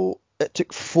 so it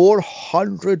took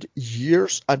 400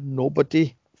 years and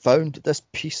nobody found this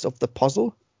piece of the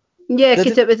puzzle. Yeah, They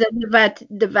because didn't. it was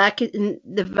in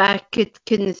the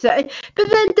Vatican City. But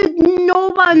then did no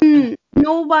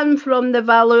one from the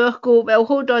Valor go, well,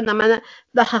 hold on a minute,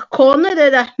 there's a corner of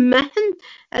this missing,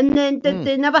 and then did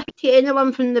they never get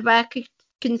anyone from the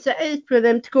Vatican City for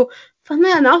them to go,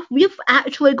 funny enough, we've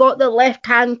actually got the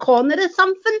left-hand corner of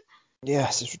something?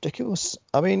 Yes, it's ridiculous.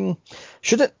 I mean,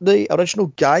 shouldn't the original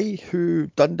guy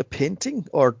who done the painting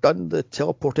or done the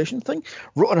teleportation thing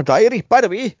wrote on a diary? By the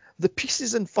way, the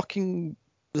pieces in fucking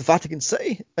the Vatican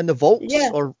City in the vaults,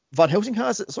 Yeah. or Van Helsing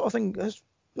has it, sort of thing.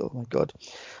 Oh my god.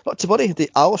 Not to worry,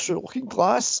 the Alistair Looking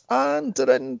Glass, and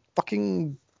they're in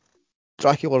fucking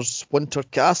Dracula's Winter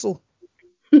Castle.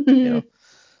 You know.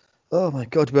 Oh my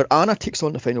god, where Anna takes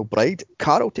on the final bride,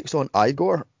 Carol takes on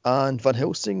Igor, and Van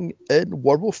Helsing in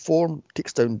werewolf form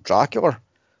takes down Dracula.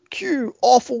 Cue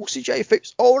awful CGI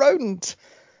effects all round.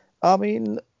 I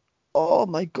mean, oh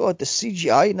my god, the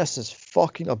CGI in this is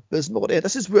fucking abysmal.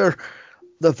 This is where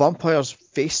the vampire's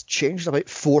face changed about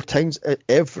 4 times at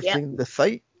everything they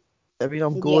fight. I mean,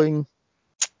 I'm going,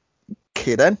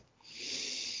 okay then.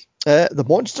 The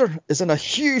monster is in a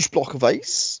huge block of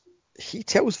ice. He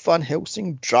tells Van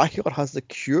Helsing Dracula has the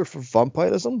cure for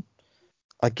vampirism.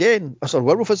 Again, sorry,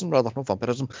 werewolfism rather, not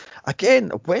vampirism. Again,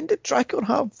 when did Dracula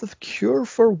have the cure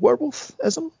for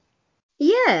werewolfism?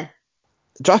 Yeah.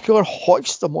 Dracula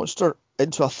hoists the monster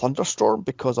into a thunderstorm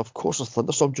because, of course, a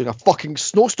thunderstorm during a fucking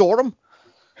snowstorm.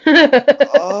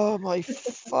 Oh my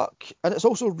fuck! And it's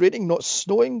also raining, not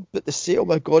snowing. But they say, "Oh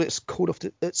my god, it's cold.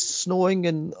 It's snowing,"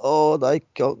 and I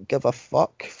don't give a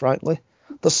fuck. Frankly,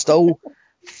 there's still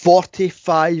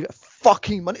 45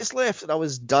 fucking minutes left, and I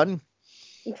was done.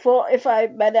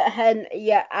 45-minute hint.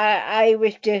 Yeah, I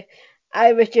was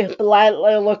just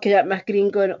blindly looking at my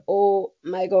screen, going, "Oh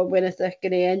my god, when is this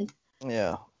going to end?"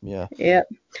 Yeah. Yeah. Can I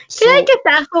So just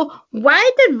ask,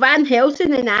 why did Van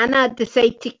Helsing and Anna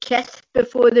decide to kiss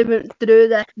before they went through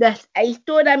this ice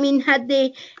door? I mean,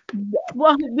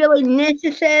 was it really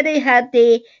necessary? Had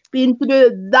they been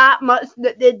through that much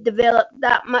that they developed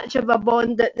that much of a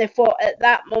bond that they thought at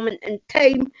that moment in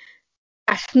time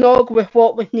a snog with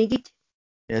what was needed?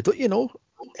 yeah, don't you know?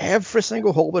 Every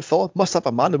single Hollywood film must have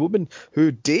a man and woman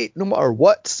who date no matter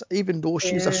what, even though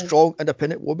she's a Yeah. strong,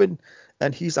 independent woman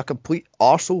and he's a complete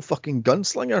arsehole fucking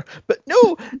gunslinger. But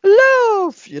no,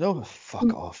 love!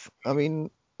 Fuck off. I mean,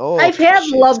 I've heard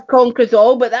shit. love conquers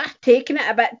all, but that's taking it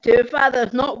a bit too far.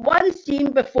 There's not one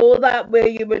scene before that where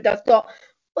you would have thought,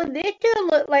 well, they do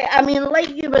look like, I mean, like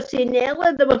you were saying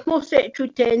earlier, there was no sexual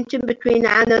tension between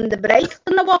Anna and the bride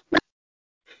when they walked.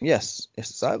 Yes,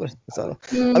 exactly. I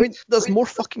Mm. mean, there's more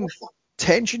fucking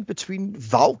tension between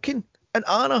Valken and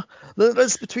Anna than there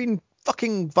is between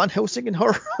fucking Van Helsing and her.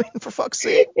 I mean, for fuck's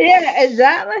sake. Yeah,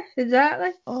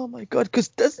 exactly. Oh my god, because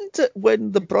doesn't it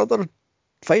when the brother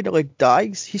finally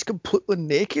dies, he's completely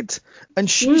naked, and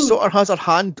she sort of has her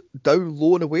hand down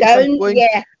low in the waistline, Down, going,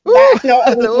 yeah, "Oh, that's not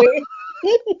hello." okay.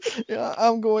 Yeah,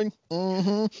 I'm going,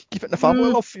 keep it in the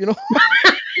family, love.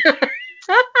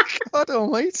 God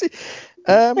Almighty.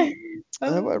 So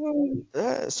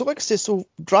like I say, so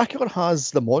Dracula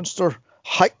has the monster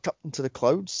hiked up into the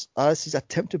clouds as he's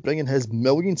attempting to bring in his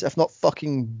millions, if not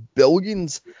fucking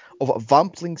billions, of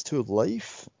vamplings to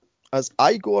life. As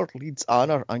Igor leads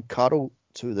Anna and Carol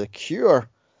to the cure.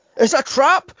 It's a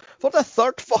trap for the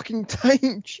third fucking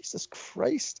time. Jesus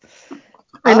Christ.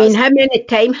 I mean, how many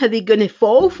times are they going to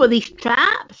fall for these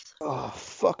traps? Oh,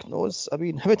 fuck knows. I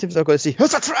mean, how many times are I going to say,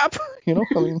 it's a trap? I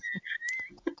mean.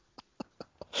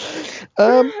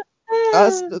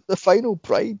 As the final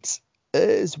bride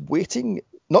is waiting,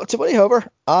 not to worry, however,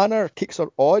 Anna takes her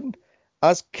on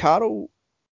as Carol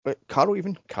Carol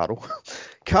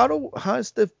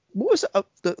has what was it?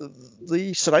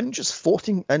 The syringe is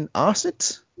floating in acid.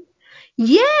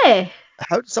 Yeah.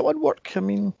 How does that one work? I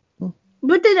mean,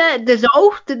 But did it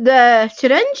dissolve the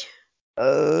syringe?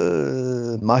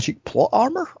 magic plot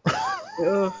armor?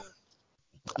 Oh.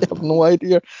 I have no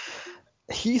idea.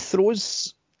 He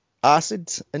throws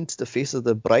acid into the face of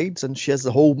the bride, and she has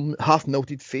the whole half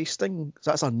melted face thing.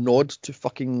 So that's a nod to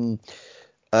fucking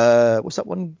what's that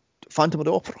one? Phantom of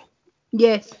the Opera.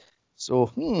 Yes.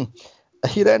 So,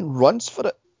 he then runs for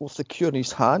it with the cure in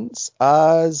his hands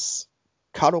as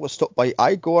Carol is stopped by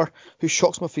Igor, who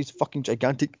shocks him with his fucking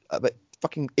gigantic, about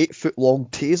fucking 8-foot long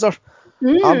taser.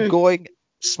 I'm going,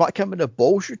 smack him in the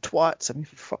balls, you twats. I mean,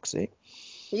 for fuck's sake.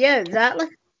 Yeah, exactly.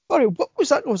 Sorry, what was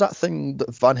that? Was that thing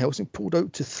that Van Helsing pulled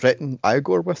out to threaten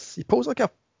Igor with? He pulls like a,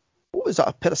 what was that,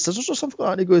 a pair of scissors or something like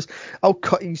that? And he goes, I'll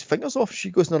cut his fingers off. She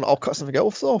goes, no, I'll cut something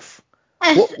else off.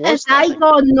 What was that?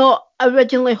 Igor not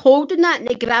originally holding that and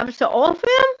he grabs it off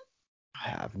him? I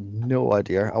have no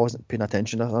idea. I wasn't paying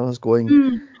attention. I was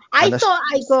going. I thought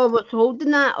Igor was holding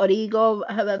that, or Igor,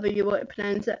 however you want to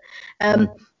pronounce it. And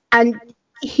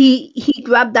he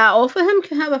grabbed that off of him.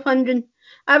 I was wondering.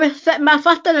 My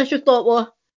first thing I just thought,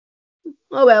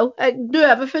 well, I can do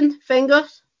everything.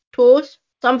 Fingers, toes,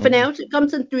 something else. It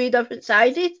comes in 3 different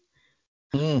sizes.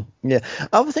 Yeah.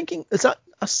 I was thinking, is that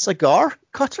a cigar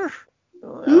cutter?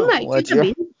 No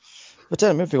idea. But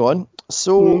anyway, moving on.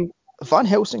 So Van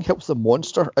Helsing helps the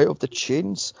monster out of the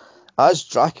chains as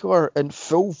Dracula in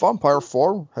full vampire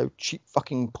form. How cheap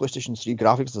fucking PlayStation 3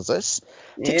 graphics is this?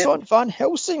 Takes on Van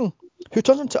Helsing, who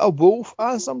turns into a wolf,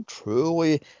 and some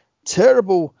truly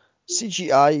terrible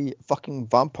CGI fucking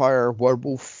vampire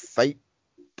werewolf fight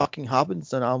fucking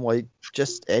happens, and I'm like,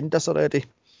 just end this already.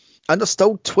 And there's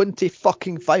still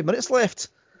 25 minutes left.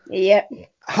 Yep.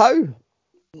 How?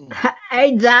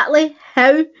 Exactly.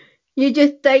 How? You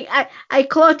just think I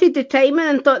clotted the timing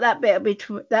and thought that better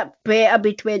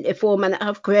be 24 minutes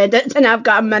of credits, and I've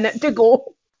got a minute to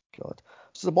go. God.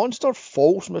 So the monster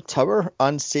falls from the tower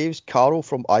and saves Carol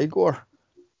from Igor.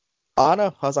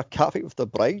 Anna has a cat fight with the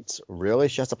bride. Really?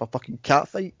 She has a fucking cat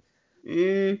fight?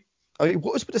 I mean,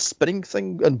 what was with the spinning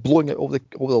thing and blowing out all the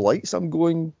lights? I'm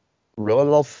going, really,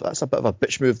 love? That's a bit of a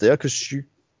bitch move there, because she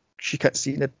can't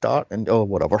see in the dark, and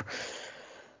whatever.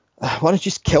 Why don't you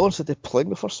just kill her instead of playing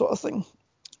with her, sort of thing?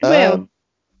 Well.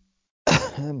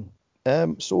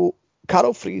 So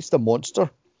Carol frees the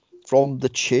monster from the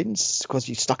chains because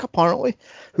he's stuck, apparently,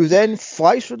 who then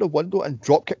flies through the window and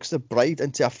dropkicks the bride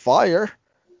into a fire.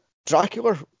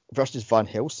 Dracula versus Van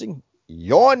Helsing.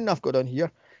 Yawn, I've got on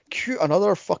here. Cue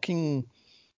another fucking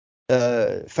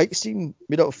fight scene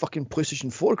made out of fucking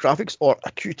PlayStation 4 graphics, or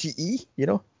a QTE, you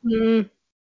know?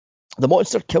 The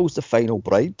monster kills the final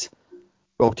bride.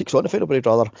 Well, takes on the final bride,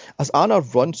 rather, as Anna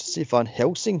runs to save Van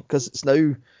Helsing, because it's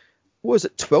now, what is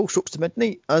it, 12 strokes to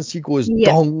midnight, as he goes,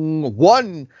 dong,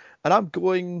 1, and I'm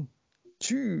going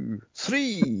 2,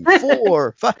 3,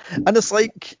 4, 5, and it's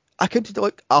like, I counted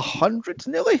like 100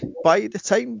 nearly by the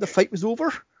time the fight was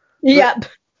over. Yep.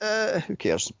 But, who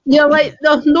cares? You're like,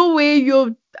 there's no way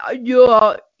you're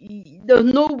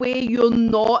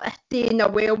not staying a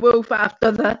werewolf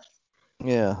after this.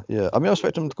 Yeah. I mean, I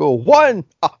expect him to go 1,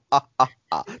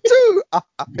 2,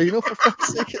 you know, for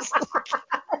fuck's sake, it's like,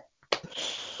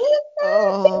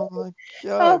 oh my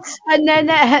god. And then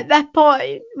at that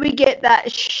point, we get that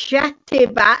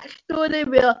shitty backstory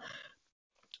where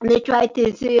they try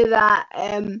to say that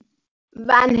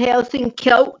Van Helsing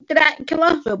killed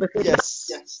Dracula. So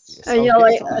Yes. And you're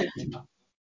like,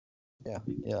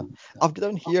 yeah. I've got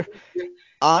down here,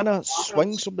 Anna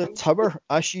swings from the tower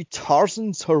as she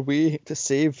Tarzans her way to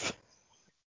save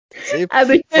Van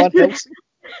Helsing.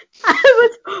 I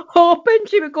was hoping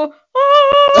she would go,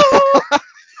 oh!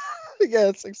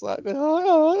 Yes, exactly.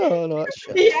 Oh, no, that's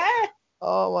shit. Yeah.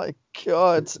 Oh my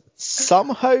god.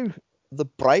 Somehow the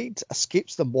bride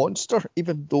escapes the monster,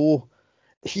 even though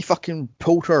he fucking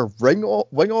pulled her wing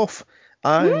off.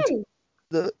 And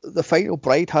the final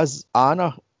bride has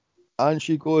Anna, and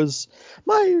she goes,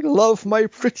 my love, my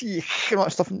pretty, you know,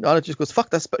 stuff. And Anna just goes,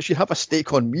 fuck this, but she'd have a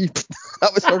stake on me.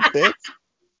 That was her death.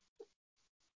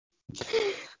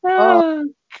 Oh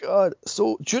god.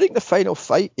 So during the final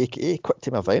fight, aka quick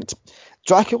time event,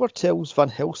 Dracula tells Van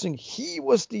Helsing he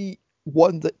was the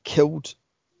one that killed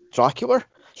Dracula.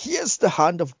 He is the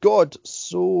hand of God.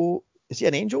 So is he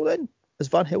an angel then? Is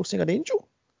Van Helsing an angel?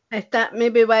 Is that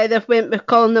maybe why they went with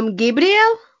calling him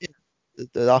Gabriel? Yeah,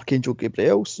 the Archangel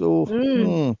Gabriel. So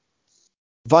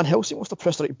Van Helsing must have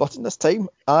pressed the right button this time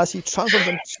as he transforms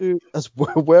into his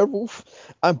werewolf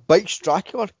and bites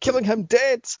Dracula, killing him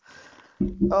dead.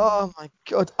 Oh my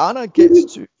god. Anna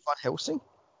gets to Van Helsing,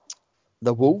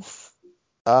 the wolf,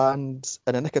 and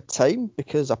in a nick of time,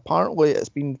 because apparently it's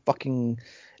been fucking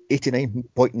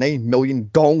 89.9 million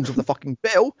dongs of the fucking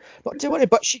bell. Not to worry,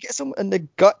 but she gets him in the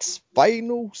guts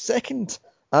final second,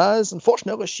 as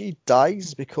unfortunately she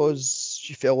dies because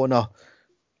she fell on a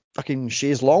fucking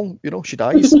chaise long, you know, she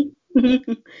dies.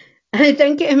 I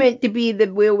think it meant to be the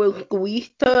werewolf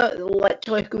squeezed her,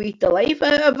 literally squeezed the life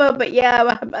out of her, but yeah, I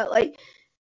was a bit like,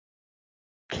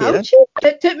 Karen.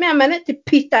 It took me a minute to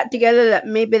piece that together, that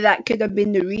maybe that could have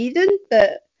been the reason,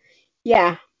 but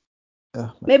yeah.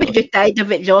 Maybe just died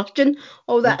of exhaustion,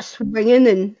 all that swinging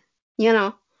and, you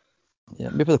know. Yeah,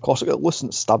 maybe the closet got loose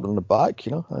and stabbed in the back,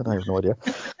 you know? I have no idea.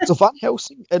 So Van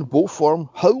Helsing, in wolf form,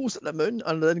 howls at the moon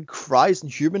and then cries in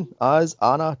human as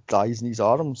Anna dies in his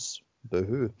arms.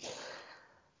 Boo-hoo.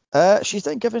 She's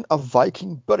then given a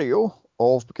Viking burial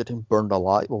of getting burned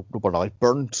alive,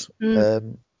 burned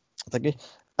thingy.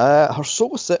 Her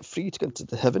soul is set free to go into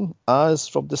the heaven as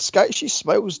from the sky she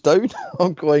smiles down.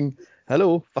 I'm going,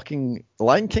 hello, fucking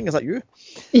Lion King, is that you?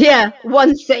 Yeah,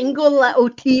 one single little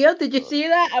tear. Did you see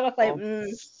that? I was like,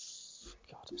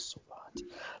 God, it's so bad.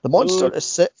 The monster is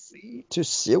set free to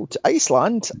sail to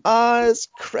Iceland as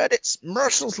credits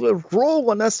mercilessly roll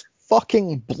on this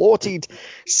fucking bloated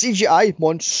CGI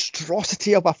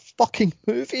monstrosity of a fucking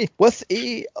movie with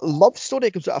a love story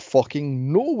that comes out of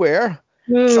fucking nowhere.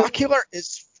 Dracula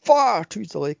is far too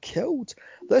easily killed.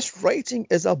 This writing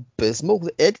is abysmal.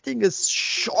 The editing is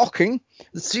shocking.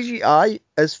 The CGI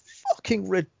is fucking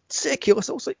ridiculous.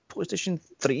 It looks like PlayStation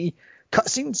 3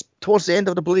 cutscenes towards the end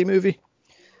of the bloody movie.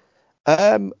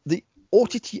 The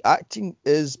OTT acting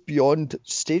is beyond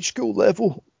stage school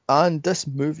level, and this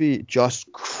movie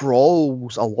just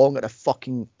crawls along at the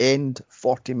fucking end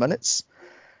 40 minutes.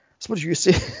 So what do you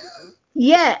say?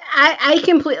 Yeah, I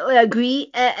completely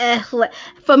agree.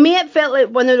 For me, it felt like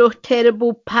one of those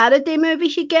terrible parody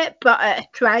movies you get, but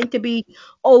trying to be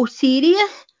all serious.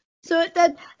 So it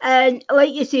did. And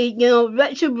like you say, you know,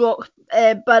 Richard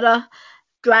Roxburgh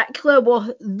Dracula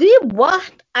was the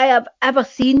worst I have ever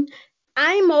seen.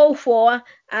 I'm all for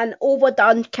an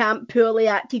overdone, camp, poorly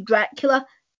acted Dracula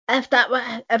if that's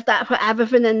what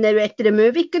everything in the rest of the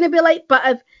movie is going to be like. But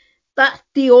if that's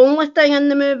the only thing in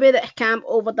the movie that's camp,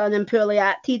 overdone, and poorly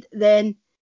acted, then,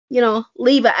 you know,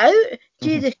 leave it out.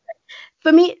 Jesus.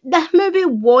 For me, this movie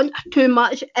wants too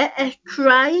much. It is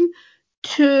trying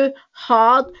too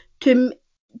hard to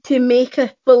make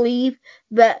us believe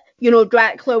that, you know,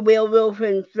 Dracula, werewolf,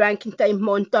 and Frankenstein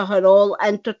monster are all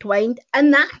intertwined,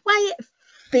 and that's why it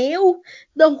failed.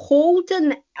 The whole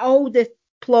and all the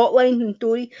plot lines and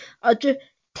story are just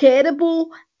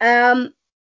terrible.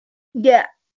 Yeah,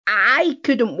 I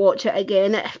couldn't watch it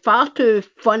again. It's far too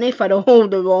funny for all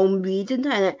the wrong reasons,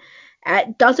 and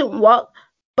it doesn't work.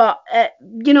 But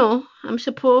you know, I'm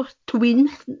supposed to win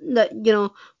that, you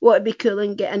know, what would be cool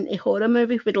and get into horror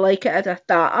movies would like it as a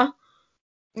starter.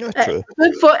 Yeah, true.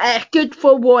 It's good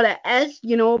for what it is,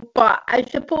 you know. But I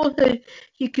suppose if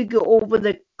you could get over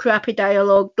the crappy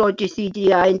dialogue, dodgy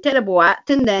CGI, and terrible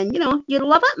acting, then, you know, you'd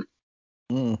love it.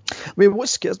 I mean, what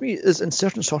scares me is in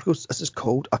certain circles, this is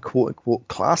called a quote-unquote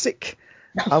classic.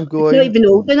 I'm going, it's not even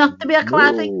old enough to be a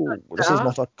classic. No, this is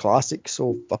not a classic,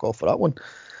 so fuck off for that one.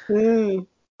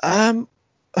 I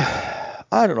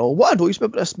don't know. What annoys me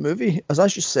about this movie is,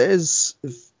 as you says,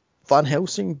 Van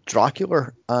Helsing,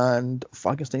 Dracula, and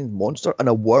Frankenstein's monster and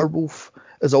a werewolf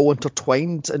is all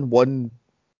intertwined in one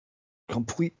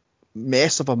complete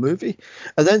mess of a movie.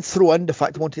 And then throw in the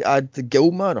fact I want to add the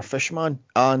Gillman or Fishman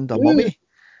and a mummy,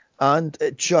 and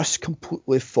it just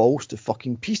completely falls to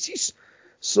fucking pieces.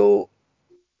 So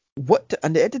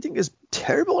and the editing is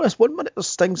terrible on this. 1 minute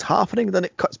there's things happening, then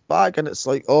it cuts back and it's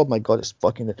like, oh my god, it's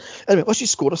fucking... Anyway, let's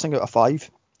just score this thing out of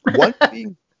 5. 1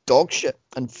 being dog shit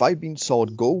and 5 being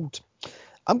solid gold.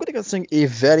 I'm going to give this thing a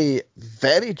very,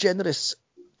 very generous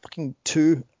fucking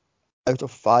 2 out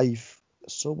of 5.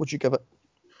 So would you give it?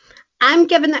 I'm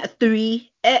giving it a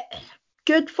 3. It's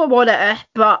good for what it is,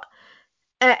 but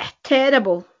it's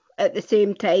terrible at the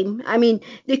same time. I mean,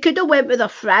 they could have went with a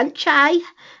franchise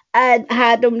and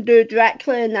had them do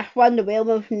Dracula in this one, the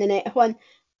werewolf in the next one,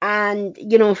 and,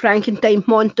 you know, Frankenstein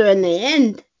monster in the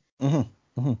end.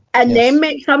 And then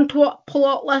make some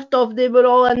plot list of they were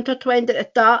all intertwined at the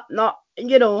start, not,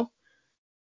 you know.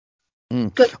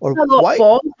 Or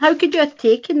why? How could you have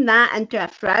taken that into a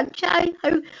franchise?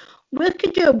 Where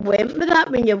could you have went with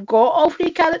that when you've got all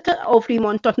 3 characters, all 3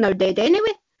 monsters now dead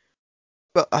anyway?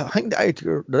 But I think the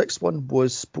idea, the next one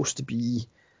was supposed to be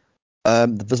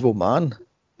the Visible Man,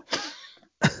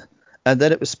 and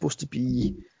then it was supposed to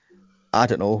be, I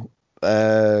don't know,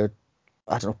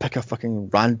 pick a fucking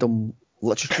random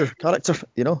literature character,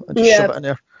 you know, and just shove it in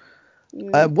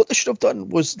there. What they should have done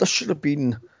was, this should have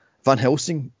been Van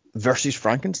Helsing versus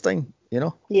Frankenstein, you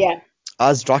know? Yeah.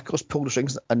 As Dracula's pulled the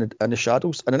strings in the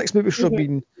shadows. And the next movie should have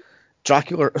been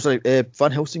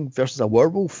Van Helsing versus a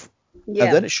werewolf. Yeah.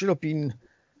 And then it should have been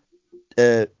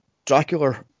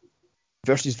Dracula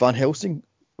versus Van Helsing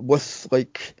with,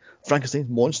 like, Frankenstein's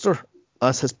monster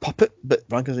as his puppet, but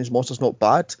Frankenstein's monster's not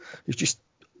bad. He's just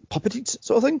puppeted,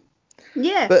 sort of thing.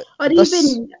 Yeah, But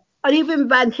or even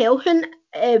Van Helsing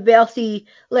versus,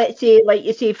 let's say, like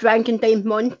you say, Frankenstein's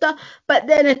monster. But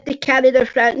then if they carry their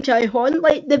franchise on,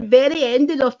 like the very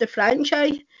ending of the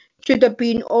franchise should have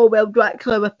been, oh well,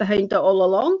 Dracula was behind it all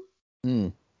along.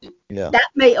 Yeah. That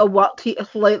might have worked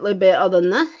slightly better than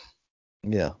this.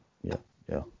 Yeah.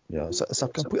 It's a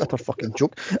complete utter fucking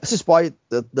joke. This is why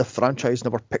the franchise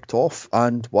never picked off,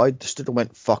 and why the studio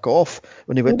went fuck off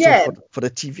when they went to for the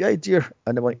TV idea,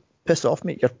 and they went, piss off,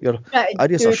 mate. Your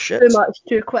ideas are shit. Too much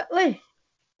too quickly.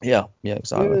 Yeah,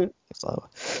 exactly. It's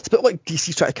a bit like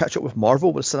DC trying to catch up with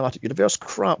Marvel with the cinematic universe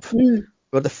crap,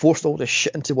 where they forced all this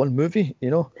shit into one movie.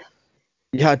 You know,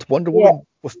 you had Wonder Woman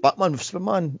with Batman with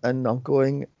Superman, and I'm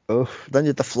going, oh. Then you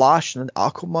had the Flash and then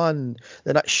Aquaman, and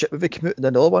then that shit movie came out, and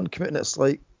then the other one came out, and it's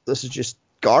like, this is just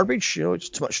garbage. You know, it's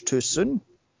too much too soon.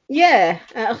 Yeah,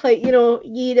 it's like, you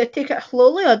either take it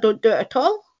slowly or don't do it at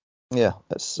all. Yeah,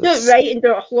 do it right and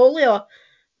do it slowly, or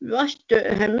rush, do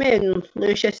it him and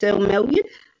lose yourself millions.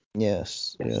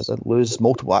 Yes, and lose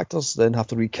multiple actors, then have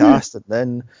to recast, and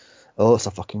then, it's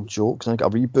a fucking joke. Then get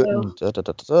a reboot,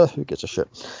 and who gives a shit?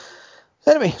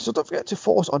 Anyway, so don't forget to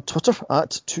follow us on Twitter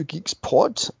at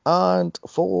 2geekspod, and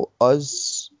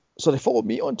follow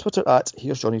me on Twitter at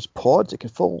Here's Johnny's Pod. You can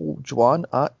follow Joanne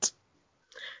at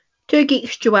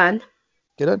 2geeksjoanne.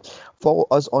 Get in. Follow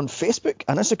us on Facebook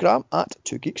and Instagram at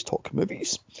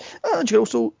 2geekstalkmovies. And you can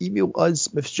also email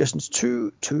us with suggestions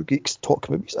to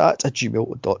 2geekstalkmovies at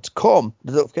gmail.com.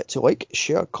 Don't forget to like,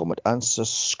 share, comment, and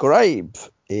subscribe.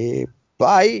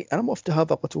 Bye. And I'm off to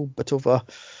have a little bit of a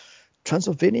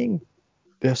Transylvanian.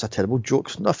 It's a terrible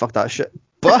joke. No, fuck that shit.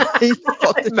 Bye.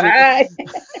 Fuck the joke. Bye.